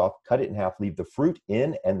 wash it off, cut it in half, leave the fruit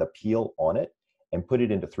in and the peel on it, and put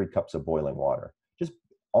it into 3 cups of boiling water. Just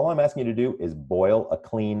all I'm asking you to do is boil a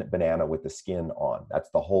clean banana with the skin on.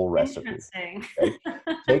 That's the whole recipe. Interesting. Okay?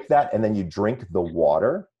 Take that and then you drink the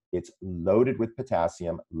water. It's loaded with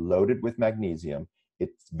potassium, loaded with magnesium.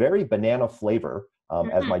 It's very banana flavor.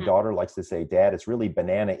 As my daughter likes to say, Dad, it's really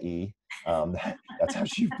banana-y. That's how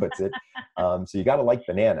she puts it. So you got to like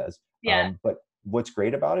bananas. Yeah. But what's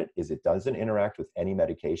great about it is it doesn't interact with any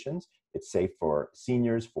medications. It's safe for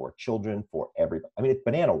seniors, for children, for everybody. I mean, it's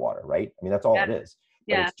banana water, right? I mean, that's all it is.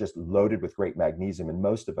 but Yeah. it's just loaded with great magnesium, and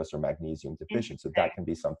most of us are magnesium deficient. So that can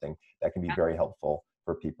be something that can be very helpful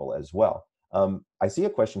for people as well. I see a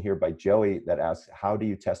question here by Joey that asks, how do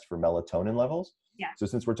you test for melatonin levels? Yeah. So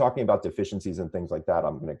since we're talking about deficiencies and things like that,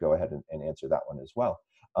 I'm going to go ahead and answer that one as well.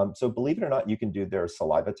 So believe it or not, there are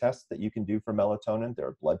saliva tests that you can do for melatonin. There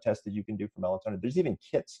are blood tests that you can do for melatonin. There's even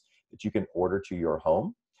kits that you can order to your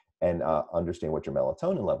home and understand what your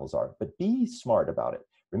melatonin levels are. But be smart about it.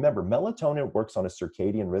 Remember, melatonin works on a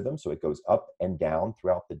circadian rhythm, so it goes up and down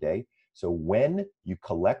throughout the day. So when you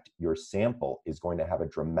collect your sample is going to have a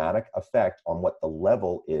dramatic effect on what the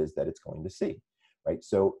level is that it's going to see, right?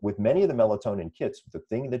 So with many of the melatonin kits, the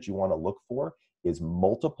thing that you want to look for is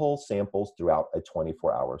multiple samples throughout a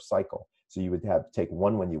 24-hour cycle. So you would take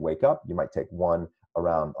one when you wake up, you might take one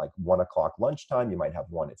around like 1 o'clock lunchtime, you might have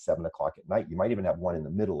one at 7 o'clock at night, you might even have one in the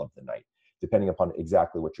middle of the night, depending upon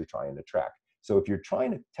exactly what you're trying to track. So if you're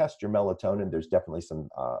trying to test your melatonin, there's definitely some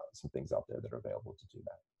things out there that are available to do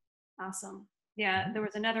that. Awesome. Yeah, there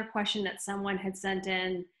was another question that someone had sent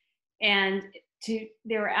in, and they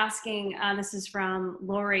were asking, this is from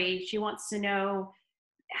Lori. She wants to know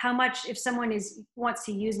how much, if someone wants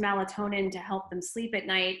to use melatonin to help them sleep at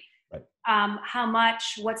night, right. How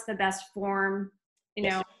much, what's the best form,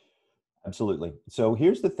 Yes, absolutely. So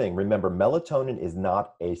here's the thing. Remember, melatonin is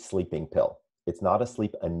not a sleeping pill. It's not a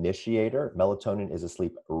sleep initiator. Melatonin is a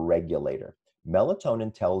sleep regulator.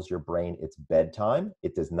 Melatonin tells your brain it's bedtime.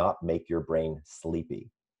 It does not make your brain sleepy.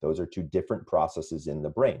 Those are two different processes in the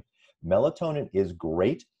brain. Melatonin is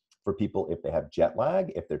great for people if they have jet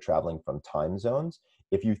lag, if they're traveling from time zones.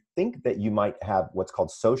 If you think that you might have what's called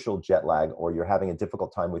social jet lag, or you're having a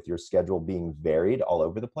difficult time with your schedule being varied all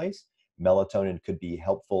over the place, melatonin could be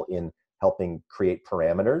helpful in helping create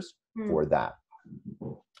parameters for that.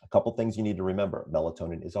 A couple things you need to remember.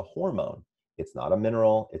 Melatonin is a hormone. It's not a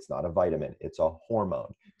mineral. It's not a vitamin. It's a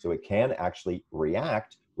hormone. So it can actually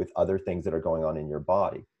react with other things that are going on in your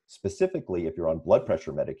body. Specifically, if you're on blood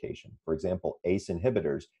pressure medication, for example, ACE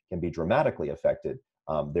inhibitors can be dramatically affected.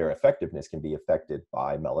 Their effectiveness can be affected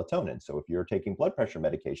by melatonin. So if you're taking blood pressure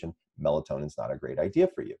medication, melatonin's not a great idea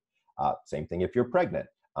for you. Same thing if you're pregnant.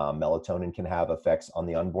 Melatonin can have effects on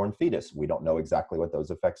the unborn fetus. We don't know exactly what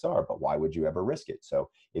those effects are, but why would you ever risk it? So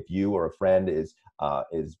if you or a friend is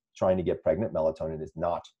trying to get pregnant, melatonin is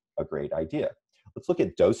not a great idea. Let's look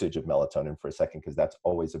at dosage of melatonin for a second, because that's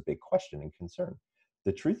always a big question and concern.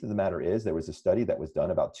 The truth of the matter is, there was a study that was done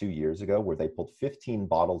about 2 years ago where they pulled 15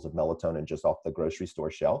 bottles of melatonin just off the grocery store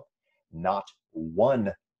shelf. Not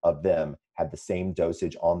one of them had the same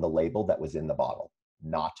dosage on the label that was in the bottle.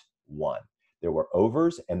 Not one. There were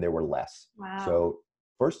overs and there were less. Wow. So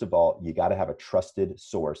first of all, you got to have a trusted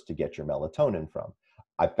source to get your melatonin from.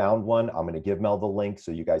 I found one. I'm going to give Mel the link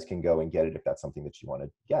so you guys can go and get it if that's something that you want to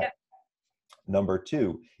get. Yep. Number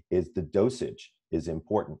two is the dosage is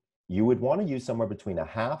important. You would want to use somewhere between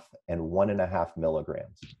 0.5 and 1.5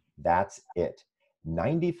 milligrams. That's it.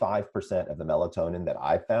 95% of the melatonin that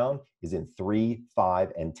I found is in 3,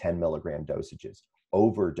 5, and 10 milligram dosages.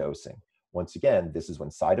 Overdosing. Once again, this is when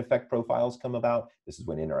side effect profiles come about. This is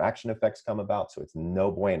when interaction effects come about. So it's no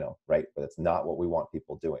bueno, right? But it's not what we want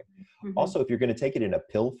people doing. Also, if you're going to take it in a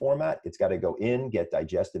pill format, it's got to go in, get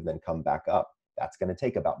digested, then come back up. That's going to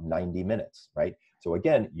take about 90 minutes, right? So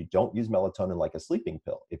again, you don't use melatonin like a sleeping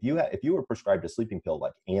pill. If you were prescribed a sleeping pill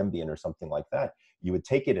like Ambien or something like that, you would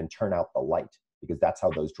take it and turn out the light, because that's how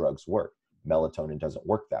those drugs work. Melatonin doesn't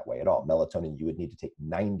work that way at all. Melatonin, you would need to take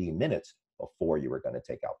 90 minutes before you were going to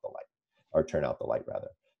take out the light, or turn out the light rather.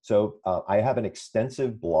 So I have an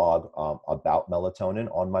extensive blog about melatonin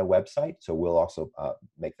on my website. So we'll also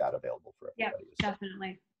make that available for everybody. Yeah,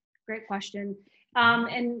 definitely. Great question.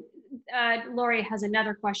 And Lori has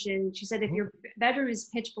another question. She said, if your bedroom is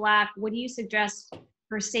pitch black, what do you suggest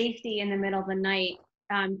for safety in the middle of the night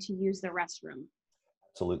to use the restroom?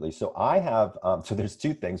 Absolutely. So I have, so there's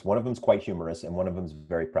two things. One of them is quite humorous and one of them is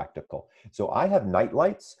very practical. So I have night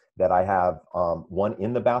lights that I have one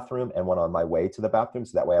in the bathroom and one on my way to the bathroom.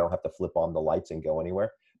 So that way I don't have to flip on the lights and go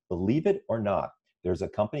anywhere. Believe it or not, there's a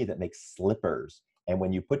company that makes slippers. And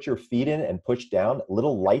when you put your feet in and push down,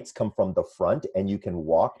 little lights come from the front and you can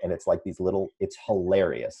walk. And it's like these little, it's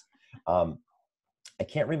hilarious. I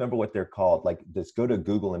can't remember what they're called. Like, just go to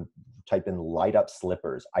Google and type in light up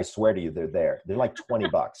slippers. I swear to you, they're there. They're like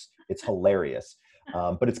 $20. It's hilarious.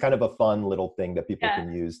 But it's kind of a fun little thing that people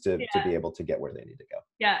can use to be able to get where they need to go.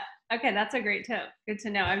 Yeah. Okay. That's a great tip. Good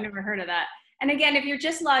to know. I've never heard of that. And again, if you're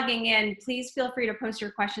just logging in, please feel free to post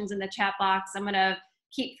your questions in the chat box. I'm going to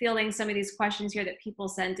keep fielding some of these questions here that people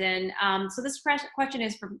sent in. So this question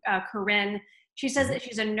is from Corinne. She says that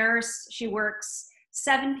she's a nurse. She works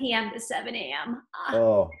 7 p.m. to 7 a.m.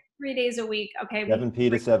 Oh, 3 days a week. Okay. 7P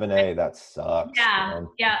to 7A, that sucks, Yeah. man.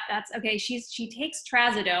 Yeah. That's okay. She takes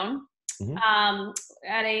trazodone Hmm.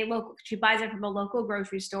 at a local, she buys it from a local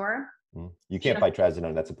grocery store. You She can't buy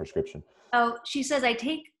trazodone, that's a prescription. Oh, she says, I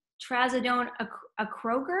take trazodone a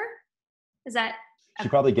Kroger. Is that She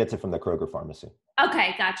probably gets it from the Kroger pharmacy.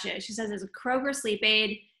 okay? Gotcha. She says it's a Kroger sleep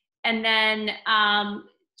aid, and then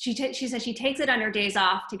she says she takes it on her days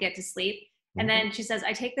off to get to sleep, and Hmm. then she says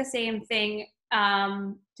I take the same thing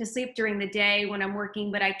to sleep during the day when I'm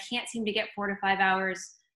working, but I can't seem to get 4 to 5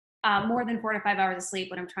 hours. More than 4 to 5 hours of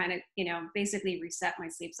sleep when I'm trying to, basically reset my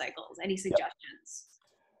sleep cycles. Any Yep. suggestions?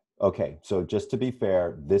 Okay, so just to be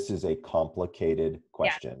fair, this is a complicated Yeah,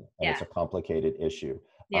 question and yeah, it's a complicated issue.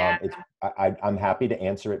 yeah. I'm happy to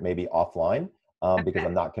answer it maybe offline because Okay,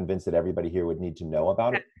 I'm not convinced that everybody here would need to know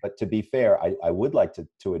about okay. it. But to be fair, I would like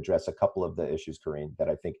to address a couple of the issues, Karine, that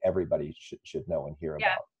I think everybody should know and hear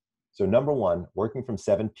Yeah, about. So number one, working from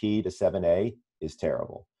 7P to 7A is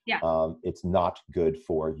terrible. yeah, It's not good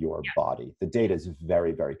for your yeah, body. The data is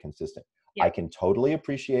very, very consistent. yeah, I can totally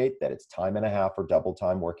appreciate that it's time and a half or double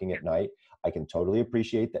time working at night. I can totally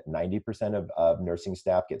appreciate that 90% of nursing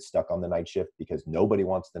staff get stuck on the night shift because nobody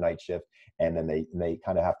wants the night shift. And then they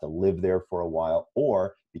kind of have to live there for a while,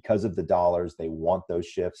 or because of the dollars, they want those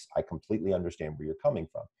shifts. I completely understand where you're coming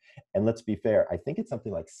from. And let's be fair, I think it's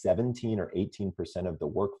something like 17 or 18% of the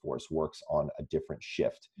workforce works on a different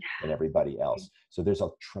shift than everybody else. So there's a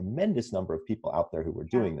tremendous number of people out there who are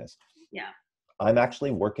yeah, doing this. yeah. I'm actually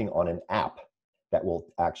working on an app that will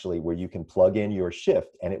actually, where you can plug in your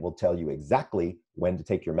shift and it will tell you exactly when to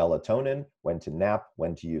take your melatonin, when to nap,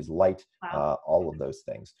 when to use light, Wow. all of those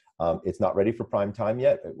things. It's not ready for prime time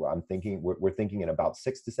yet. We're thinking in about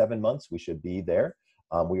 6 to 7 months, we should be there.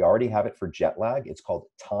 We already have it for jet lag. It's called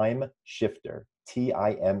Time Shifter,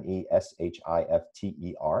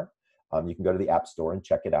 TIMESHIFTER. You can go to the App Store and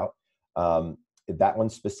check it out. That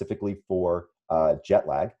one's specifically for jet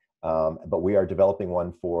lag. But we are developing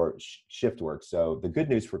one for shift work. So the good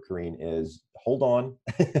news for Karine is hold on.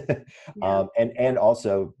 Yeah. And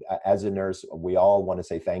also, as a nurse, we all want to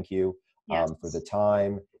say thank you Yes. for the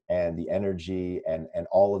time and the energy and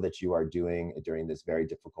all of that you are doing during this very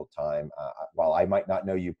difficult time. While I might not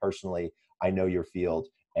know you personally, I know your field,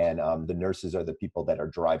 and the nurses are the people that are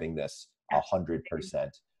driving this Absolutely. 100%.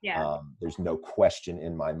 Yeah. There's no question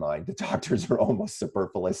in my mind. The doctors are almost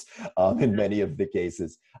superfluous in many of the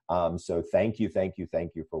cases. So thank you, thank you,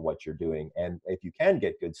 thank you for what you're doing. And if you can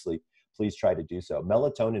get good sleep, please try to do so.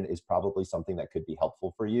 Melatonin is probably something that could be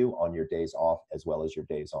helpful for you on your days off as well as your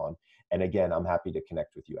days on. And again, I'm happy to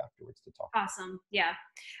connect with you afterwards to talk. Awesome. Yeah.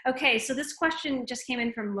 Okay. So this question just came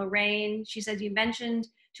in from Lorraine. She said, you mentioned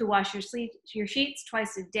to wash your sheets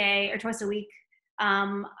twice a day or twice a week.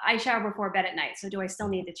 I shower before bed at night. So do I still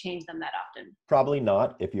need to change them that often? Probably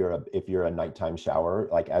not if you're a nighttime shower.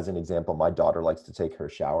 Like as an example, my daughter likes to take her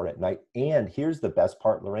shower at night. And here's the best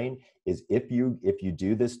part, Lorraine, is if you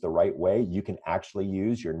do this the right way, you can actually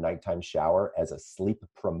use your nighttime shower as a sleep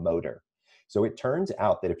promoter. So it turns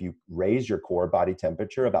out that if you raise your core body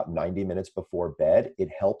temperature about 90 minutes before bed, it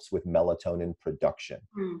helps with melatonin production.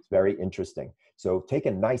 It's very interesting. So take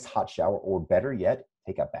a nice hot shower, or better yet,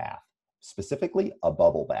 take a bath, specifically a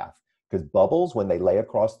bubble bath. Because bubbles, when they lay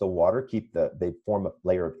across the water, they form a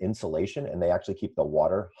layer of insulation and they actually keep the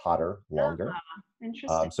water hotter longer.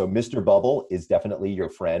 Interesting. So Mr. Bubble is definitely your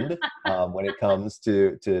friend when it comes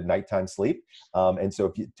to nighttime sleep. And so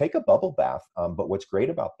if you take a bubble bath, but what's great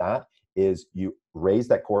about that is you raise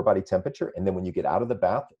that core body temperature, and then when you get out of the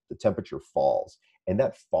bath, the temperature falls. And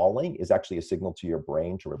that falling is actually a signal to your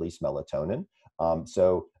brain to release melatonin.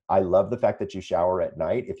 So I love the fact that you shower at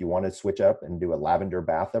night. If you want to switch up and do a lavender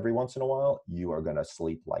bath every once in a while, you are going to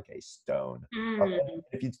sleep like a stone. And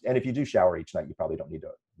if you do shower each night, you probably don't need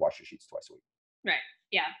to wash your sheets twice a week. Right.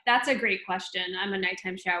 Yeah, that's a great question. I'm a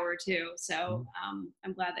nighttime shower too. So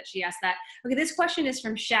I'm glad that she asked that. Okay, this question is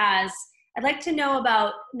from Shaz. I'd like to know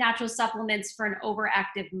about natural supplements for an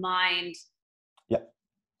overactive mind. Yeah,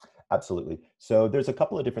 absolutely. So there's a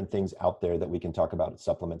couple of different things out there that we can talk about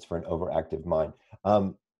supplements for an overactive mind.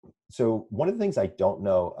 So one of the things I don't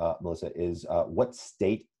know, Melissa, is what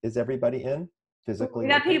state is everybody in physically? We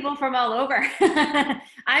got people from all over.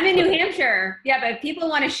 I'm in New Hampshire. Yeah, but if people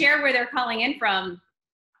want to share where they're calling in from,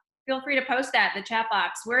 feel free to post that in the chat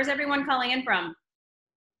box. Where is everyone calling in from?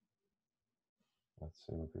 Let's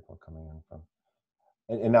see where people are coming in from.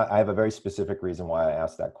 And I have a very specific reason why I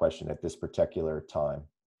asked that question at this particular time.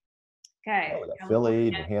 Okay. Oh, we got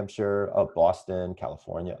Philly, New Hampshire, oh, Boston,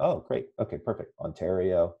 California. Oh, great. Okay, perfect.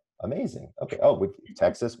 Ontario. Amazing. Okay. Oh, with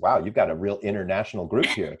Texas. Wow, you've got a real international group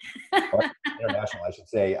here. Or international, I should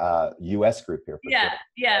say, U.S. group here for Yeah, sure.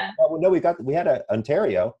 yeah, Well, no, we had a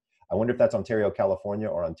Ontario. I wonder if that's Ontario, California,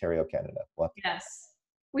 or Ontario, Canada. We'll have to find yes.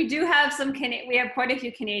 We do have we have quite a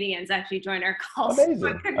few Canadians actually join our out. calls. So it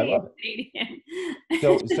Amazing. could I be love it.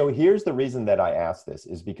 Canadian. So here's the reason that I asked this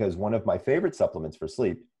is because one of my favorite supplements for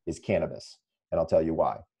sleep is cannabis, and I'll tell you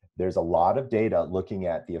why. There's a lot of data looking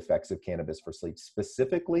at the effects of cannabis for sleep,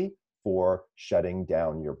 specifically for shutting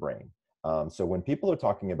down your brain. So when people are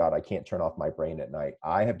talking about, I can't turn off my brain at night,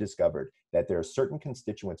 I have discovered that there are certain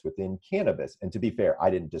constituents within cannabis, and to be fair, I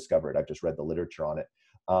didn't discover it, I've just read the literature on it,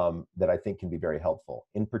 that I think can be very helpful.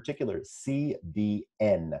 In particular,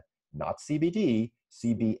 CBN, not CBD,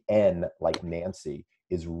 CBN, like Nancy,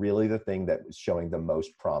 is really the thing that is showing the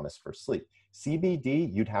most promise for sleep.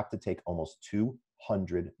 CBD, you'd have to take almost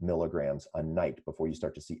 200 milligrams a night before you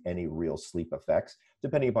start to see any real sleep effects,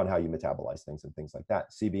 depending upon how you metabolize things and things like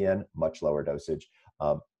that. CBN, much lower dosage,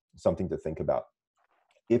 something to think about.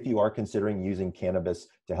 If you are considering using cannabis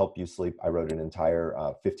to help you sleep, I wrote an entire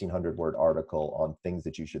 1,500 word article on things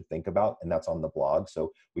that you should think about, and that's on the blog,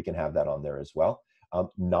 so we can have that on there as well.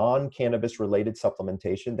 Non-cannabis related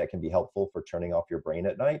supplementation that can be helpful for turning off your brain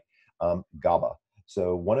at night, GABA.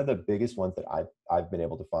 So one of the biggest ones that I've been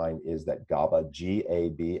able to find is that GABA,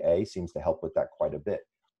 G-A-B-A, seems to help with that quite a bit.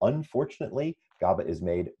 Unfortunately, GABA is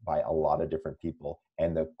made by a lot of different people,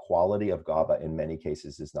 and the quality of GABA in many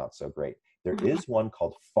cases is not so great. There is one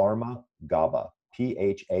called Pharma GABA,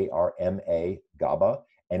 P-H-A-R-M-A GABA,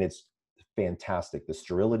 and it's fantastic. The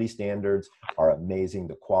sterility standards are amazing.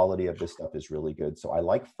 The quality of this stuff is really good. So I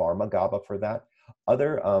like Pharma GABA for that.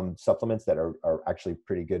 Other supplements that are actually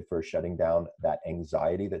pretty good for shutting down that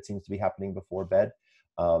anxiety that seems to be happening before bed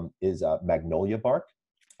is magnolia bark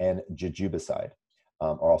and jujubicide,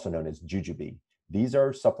 are also known as jujube. These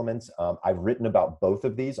are supplements. I've written about both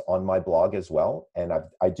of these on my blog as well, and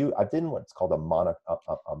I've done what's called a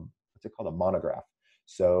monograph.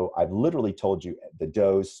 So I've literally told you the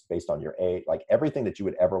dose based on your age, like everything that you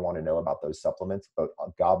would ever want to know about those supplements, both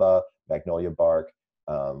GABA, magnolia bark,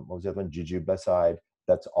 what was the other one? Jujubicide.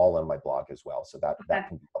 That's all on my blog as well. So that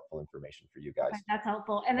can be helpful information for you guys. Okay, that's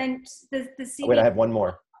helpful. And then the Oh, wait, CBD. I have one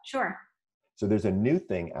more. Sure. So there's a new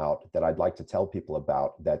thing out that I'd like to tell people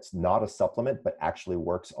about that's not a supplement, but actually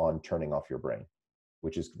works on turning off your brain,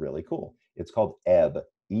 which is really cool. It's called EBB,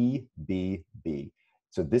 E-B-B.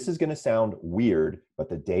 So this is going to sound weird, but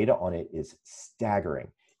the data on it is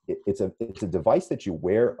staggering. It's a device that you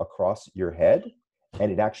wear across your head,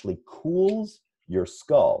 and it actually cools your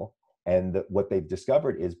skull. And what they've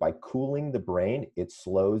discovered is by cooling the brain, it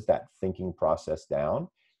slows that thinking process down.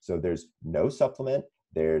 So there's no supplement,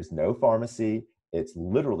 there's no pharmacy. It's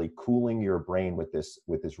literally cooling your brain with this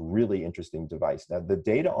really interesting device. Now, the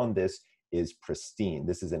data on this is pristine.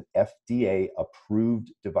 This is an FDA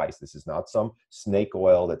approved device. This is not some snake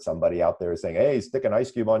oil that somebody out there is saying, hey, stick an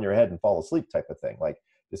ice cube on your head and fall asleep type of thing. Like,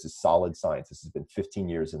 this is solid science. This has been 15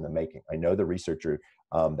 years in the making. I know the researcher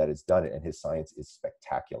that has done it, and his science is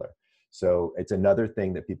spectacular. So it's another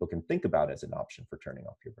thing that people can think about as an option for turning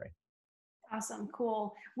off your brain. Awesome.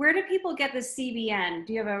 Cool. Where do people get the CBN?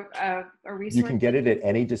 Do you have a resource? You can get it at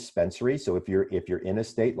any dispensary. So if you're in a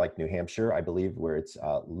state like New Hampshire, I believe, where it's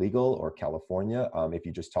legal, or California, if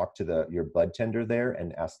you just talk to your bud tender there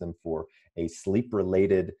and ask them for a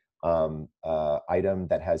sleep-related item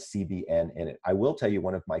that has CBN in it. I will tell you,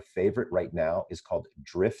 one of my favorite right now is called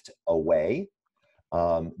Drift Away.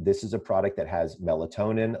 This is a product that has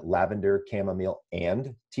melatonin, lavender, chamomile,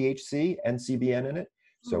 and THC and CBN in it.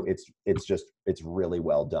 So it's really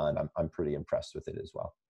well done. I'm pretty impressed with it as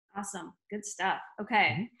well. Awesome. Good stuff.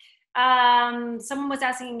 Okay. Mm-hmm. Someone was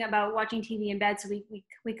asking about watching TV in bed, so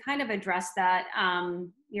we kind of addressed that,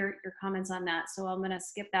 your comments on that. So I'm going to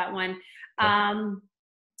skip that one. Okay.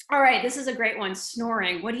 All right, this is a great one.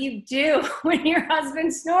 Snoring. What do you do when your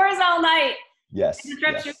husband snores all night? Yes. It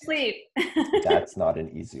disrupts your sleep. That's not an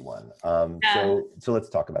easy one. So let's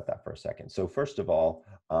talk about that for a second. So first of all,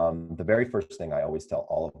 the very first thing I always tell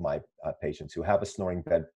all of my patients who have a snoring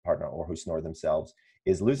bed partner or who snore themselves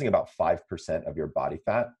is losing about 5% of your body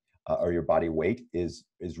fat or your body weight is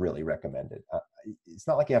really recommended. It's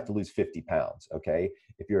not like you have to lose 50 pounds, okay?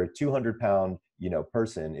 If you're a 200-pound,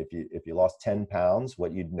 person, if you lost 10 pounds,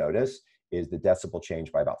 what you'd notice is the decibel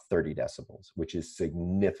change by about 30 decibels, which is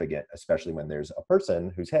significant, especially when there's a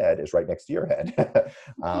person whose head is right next to your head.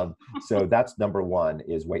 So that's number one,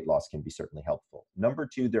 is weight loss can be certainly helpful. Number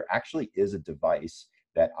two, there actually is a device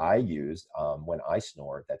that I use when I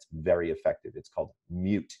snore that's very effective. It's called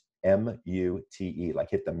Mute, M-U-T-E, like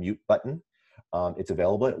hit the mute button. It's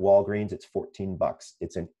available at Walgreens. It's $14.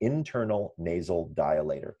 It's an internal nasal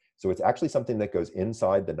dilator. So it's actually something that goes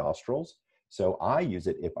inside the nostrils. So I use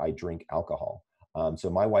it if I drink alcohol. So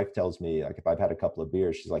my wife tells me, like, if I've had a couple of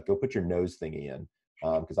beers, she's like, go put your nose thingy in,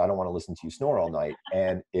 because I don't want to listen to you snore all night.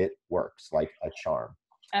 And it works like a charm.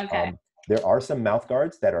 Okay. There are some mouth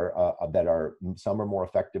guards that are some are more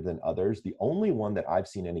effective than others. The only one that I've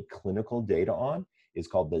seen any clinical data on is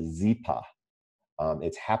called the Zipa.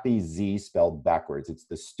 It's Happy Z spelled backwards. It's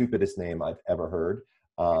the stupidest name I've ever heard,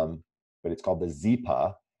 but it's called the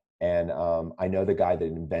Zipa. And I know the guy that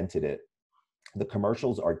invented it. The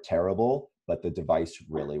commercials are terrible, but the device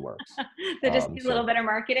really works. They just need a little bit of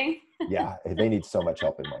marketing. Yeah, they need so much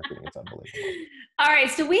help in marketing. It's unbelievable. All right,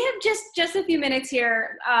 so we have just a few minutes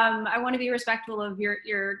here. I want to be respectful of your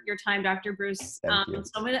time, Dr. Breus. Thank you.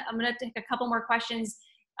 So I'm gonna take a couple more questions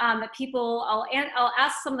that people. I'll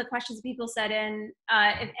ask some of the questions people sent in.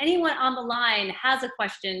 If anyone on the line has a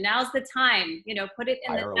question, now's the time. Put it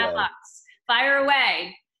in the chat box. Fire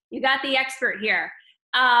away. You got the expert here.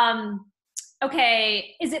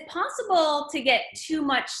 Okay, is it possible to get too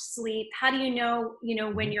much sleep? How do you know,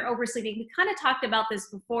 when you're oversleeping? We kind of talked about this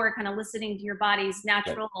before, kind of listening to your body's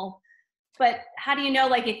natural, but how do you know,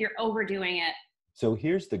 like, if you're overdoing it? So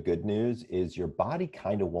here's the good news is your body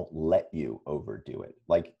kind of won't let you overdo it.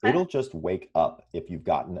 Like, it'll just wake up if you've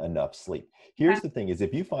gotten enough sleep. Here's the thing is,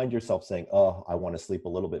 if you find yourself saying, oh, I want to sleep a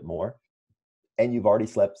little bit more, and you've already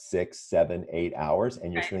slept 6, 7, 8 hours,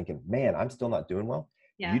 and you're thinking, man, I'm still not doing well.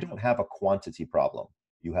 You don't have a quantity problem.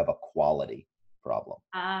 You have a quality problem.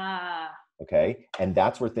 Okay. And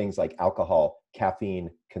that's where things like alcohol,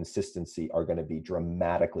 caffeine, consistency are going to be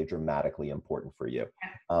dramatically, dramatically important for you.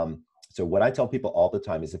 So what I tell people all the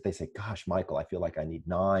time is, if they say, gosh, Michael, I feel like I need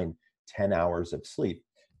 9, 10 hours of sleep.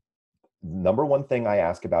 Number one thing I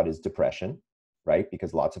ask about is depression, right?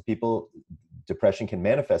 Because lots of people, depression can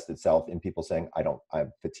manifest itself in people saying,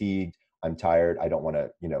 I'm fatigued, I'm tired, I don't want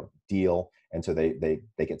to, deal. And so they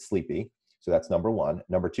get sleepy. So that's number one.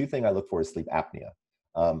 Number two thing I look for is sleep apnea.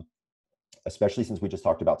 Especially since we just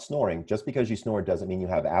talked about snoring. Just because you snore doesn't mean you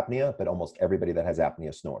have apnea, but almost everybody that has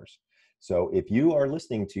apnea snores. So if you are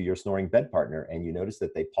listening to your snoring bed partner and you notice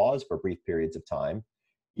that they pause for brief periods of time,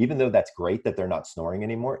 even though that's great that they're not snoring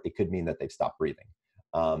anymore, it could mean that they've stopped breathing.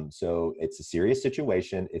 So it's a serious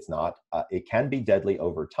situation. It's not, it can be deadly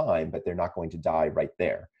over time, but they're not going to die right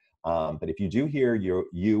there. But if you do hear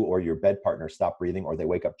you or your bed partner stop breathing, or they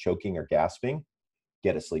wake up choking or gasping,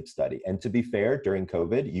 get a sleep study. And to be fair, during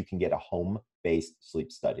COVID, you can get a home-based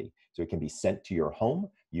sleep study. So it can be sent to your home.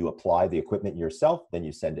 You apply the equipment yourself, then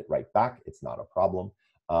you send it right back. It's not a problem.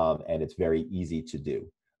 And it's very easy to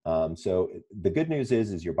do. So the good news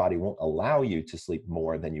is your body won't allow you to sleep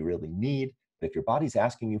more than you really need. But if your body's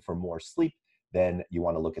asking you for more sleep, then you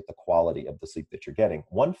want to look at the quality of the sleep that you're getting.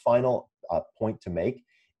 One final point to make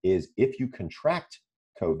is, if you contract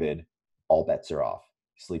COVID, all bets are off.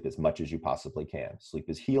 Sleep as much as you possibly can. Sleep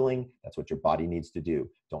is healing. That's what your body needs to do.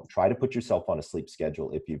 Don't try to put yourself on a sleep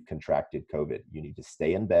schedule if you've contracted COVID. You need to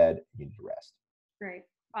stay in bed. You need to rest. Great.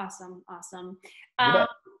 Awesome.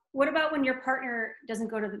 What about when your partner doesn't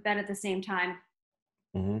go to the bed at the same time?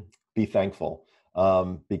 Be thankful,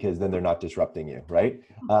 because then they're not disrupting you, right?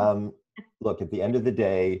 Look, at the end of the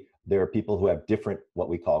day, there are people who have different, what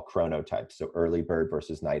we call chronotypes. So early bird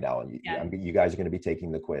versus night owl. You guys are going to be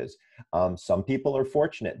taking the quiz. Some people are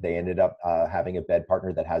fortunate. They ended up having a bed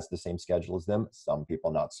partner that has the same schedule as them. Some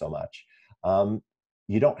people not so much.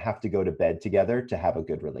 You don't have to go to bed together to have a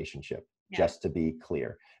good relationship, just to be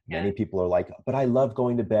clear. Many people are like, but I love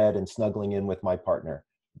going to bed and snuggling in with my partner.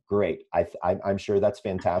 Great. I'm sure that's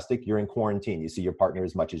fantastic. You're in quarantine. You see your partner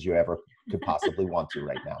as much as you ever could possibly want to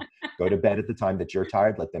right now. Go to bed at the time that you're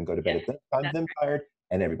tired. Let them go to bed at the time they're tired,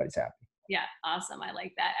 and everybody's happy. Yeah, awesome. I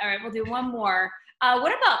like that. All right, we'll do one more.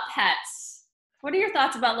 What about pets? What are your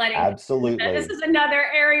thoughts about letting? Absolutely. This is another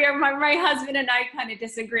area my husband and I kind of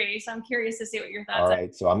disagree. So I'm curious to see what your thoughts are. All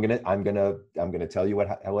right. So I'm gonna tell you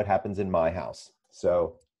what happens in my house.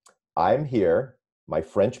 So I'm here. My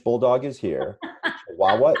French bulldog is here.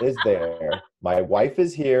 Chihuahua is there. My wife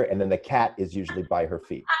is here, and then the cat is usually by her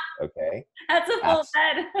feet. Okay. That's a full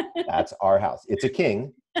bed. That's our house. It's a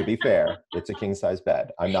king. To be fair, it's a king size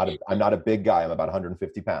bed. I'm not a big guy. I'm about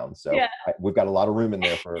 150 pounds. So we've got a lot of room in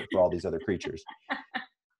there for all these other creatures.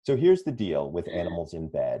 So here's the deal with animals in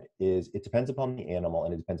bed is it depends upon the animal,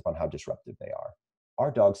 and it depends upon how disruptive they are. Our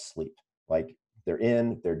dogs sleep. Like, they're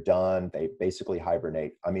in, they're done. They basically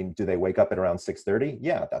hibernate. I mean, do they wake up at around 6:30?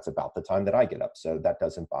 Yeah, that's about the time that I get up. So that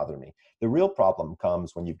doesn't bother me. The real problem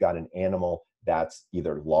comes when you've got an animal that's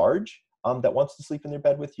either large, that wants to sleep in their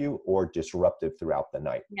bed with you, or disruptive throughout the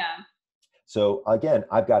night. Yeah. So again,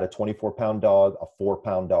 I've got a 24-pound dog, a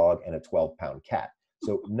 4-pound dog, and a 12-pound cat.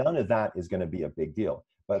 So none of that is going to be a big deal.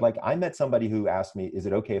 But like, I met somebody who asked me, is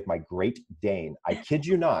it okay if my Great Dane, I kid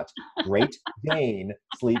you not, Great Dane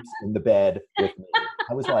sleeps in the bed with me?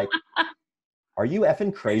 I was like, are you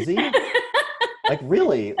effing crazy? Like,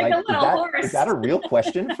 really? Like a Like, little is horse. that a real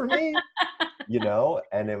question for me? You know?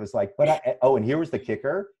 And it was like, oh, and here was the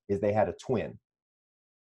kicker, is they had a twin.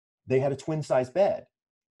 They had a twin size bed.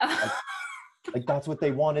 Like that's what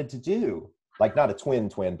they wanted to do. Like not a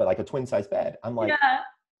twin, but like a twin size bed. I'm like, Yeah.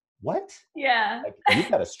 what? Yeah. Like,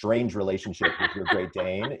 you've got a strange relationship with your Great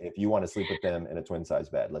Dane if you want to sleep with them in a twin size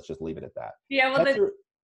bed. Let's just leave it at that. Yeah. Well,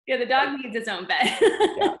 the dog needs its own bed.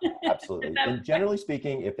 Yeah, absolutely. And generally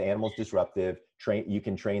speaking, if the animal's disruptive, you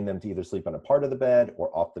can train them to either sleep on a part of the bed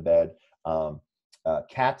or off the bed.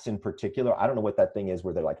 Cats in particular, I don't know what that thing is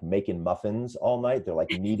where they're like making muffins all night. They're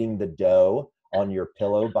like kneading the dough on your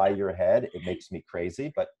pillow by your head. It makes me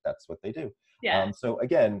crazy, but that's what they do. Yeah. So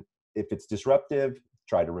again, if it's disruptive,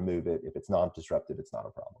 try to remove it. If it's non-disruptive, it's not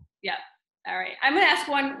a problem. Yeah. All right. I'm going to ask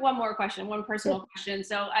one more question, one personal question.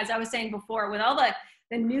 So as I was saying before, with all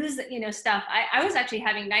the news, stuff, I was actually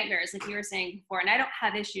having nightmares, like you were saying before, and I don't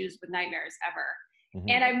have issues with nightmares ever.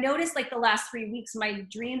 Mm-hmm. And I've noticed like the last 3 weeks, my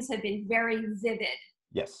dreams have been very vivid.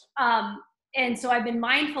 Yes. And so I've been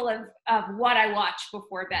mindful of what I watch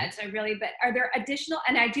before bed. So but are there additional,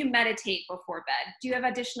 and I do meditate before bed. Do you have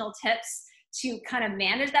additional tips to kind of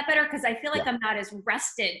manage that better? Because I feel like I'm not as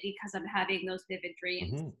rested because I'm having those vivid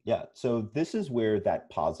dreams. Mm-hmm. Yeah. So this is where that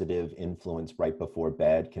positive influence right before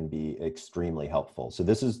bed can be extremely helpful. So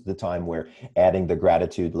this is the time where adding the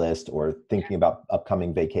gratitude list or thinking about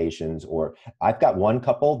upcoming vacations, or I've got one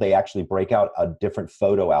couple, they actually break out a different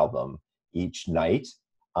photo album each night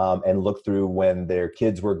and look through when their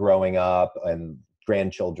kids were growing up and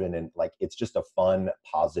grandchildren, and like it's just a fun,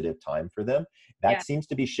 positive time for them. That seems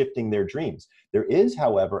to be shifting their dreams. There is,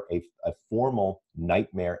 however, a formal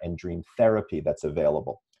nightmare and dream therapy that's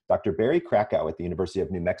available. Dr. Barry Krakow at the University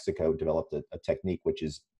of New Mexico developed a technique which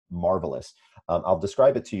is marvelous. I'll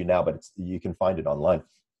describe it to you now, but you can find it online.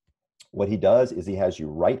 What he does is he has you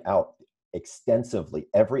write out extensively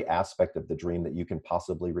every aspect of the dream that you can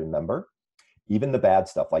possibly remember, even the bad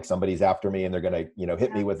stuff, like somebody's after me and they're going to,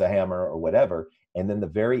 hit me with a hammer or whatever. And then the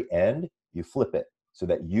very end, you flip it so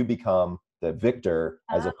that you become the victor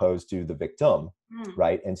as opposed to the victim,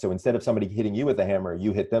 right? And so instead of somebody hitting you with a hammer,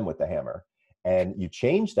 you hit them with the hammer. And you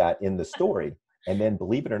change that in the story. And then,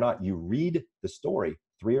 believe it or not, you read the story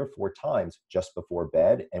 3 or 4 times just before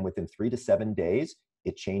bed. And within 3 to 7 days,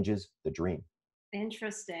 it changes the dream.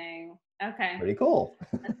 Interesting. Okay. Pretty cool.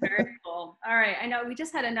 That's very cool. All right. I know we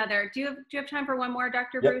just had another. Do you have time for one more,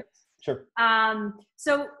 Dr. Yep, Breus? sure.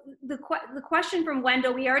 So the question from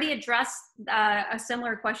Wendell, we already addressed a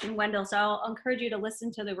similar question, Wendell. So I'll encourage you to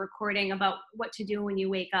listen to the recording about what to do when you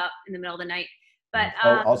wake up in the middle of the night. But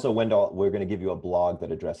also, Wendell, we're going to give you a blog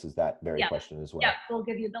that addresses that very question as well. Yeah, we'll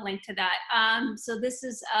give you the link to that. So this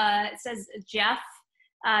is it says Jeff.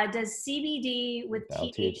 Does CBD with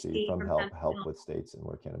THC from help with states and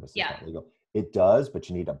where cannabis is not legal? It does, but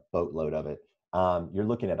you need a boatload of it. You're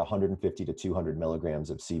looking at 150 to 200 milligrams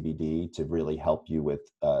of CBD to really help you with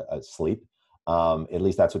sleep. At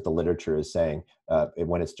least that's what the literature is saying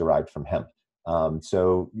when it's derived from hemp.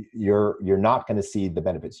 So you're not going to see the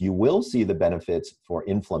benefits. You will see the benefits for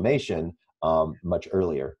inflammation much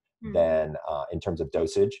earlier than in terms of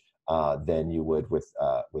dosage than you would with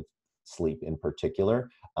sleep in particular.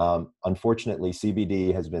 Unfortunately,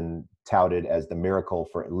 CBD has been touted as the miracle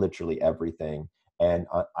for literally everything, and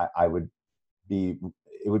it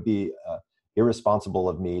would be irresponsible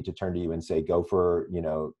of me to turn to you and say go for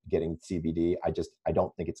getting CBD. I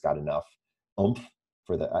don't think it's got enough oomph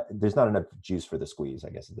for there's not enough juice for the squeeze, I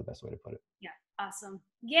guess is the best way to put it. Yeah, awesome.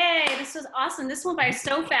 Yay, this was awesome. This went by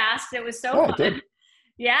so fast. It was so fun.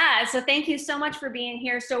 Yeah, so thank you so much for being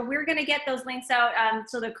here. So we're going to get those links out.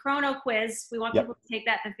 So the chrono quiz, we want people to take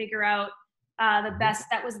that to figure out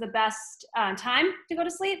that was the best time to go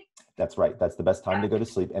to sleep. That's right. That's the best time to go to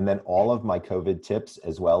sleep. And then all of my COVID tips,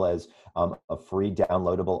 as well as a free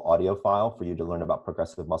downloadable audio file for you to learn about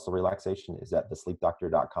progressive muscle relaxation, is at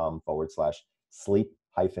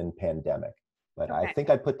thesleepdoctor.com/sleep-pandemic. But I think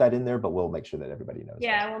I put that in there, but we'll make sure that everybody knows.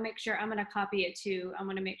 Yeah, we'll make sure. I'm going to copy it too. I'm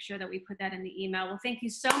going to make sure that we put that in the email. Well, thank you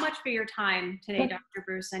so much for your time today, Dr.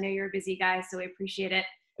 Breus. I know you're a busy guy, so we appreciate it.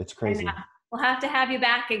 It's crazy. And, we'll have to have you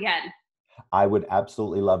back again. I would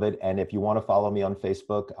absolutely love it. And if you want to follow me on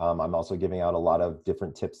Facebook, I'm also giving out a lot of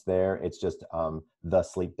different tips there. It's just The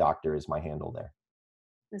Sleep Doctor is my handle there.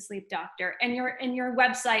 The Sleep Doctor. And your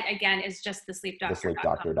website again is just thesleepdoctor.com.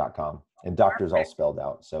 thesleepdoctor.com. And doctor's all Perfect. spelled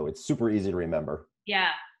out. So it's super easy to remember. Yeah.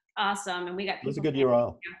 Awesome. And we got It was a people. good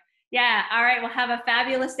URL. Yeah. All right. Well, have a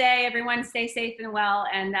fabulous day. Everyone stay safe and well,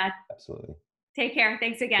 and Absolutely. take care.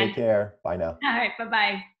 Thanks again. Take care. Bye now. All right.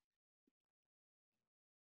 Bye-bye.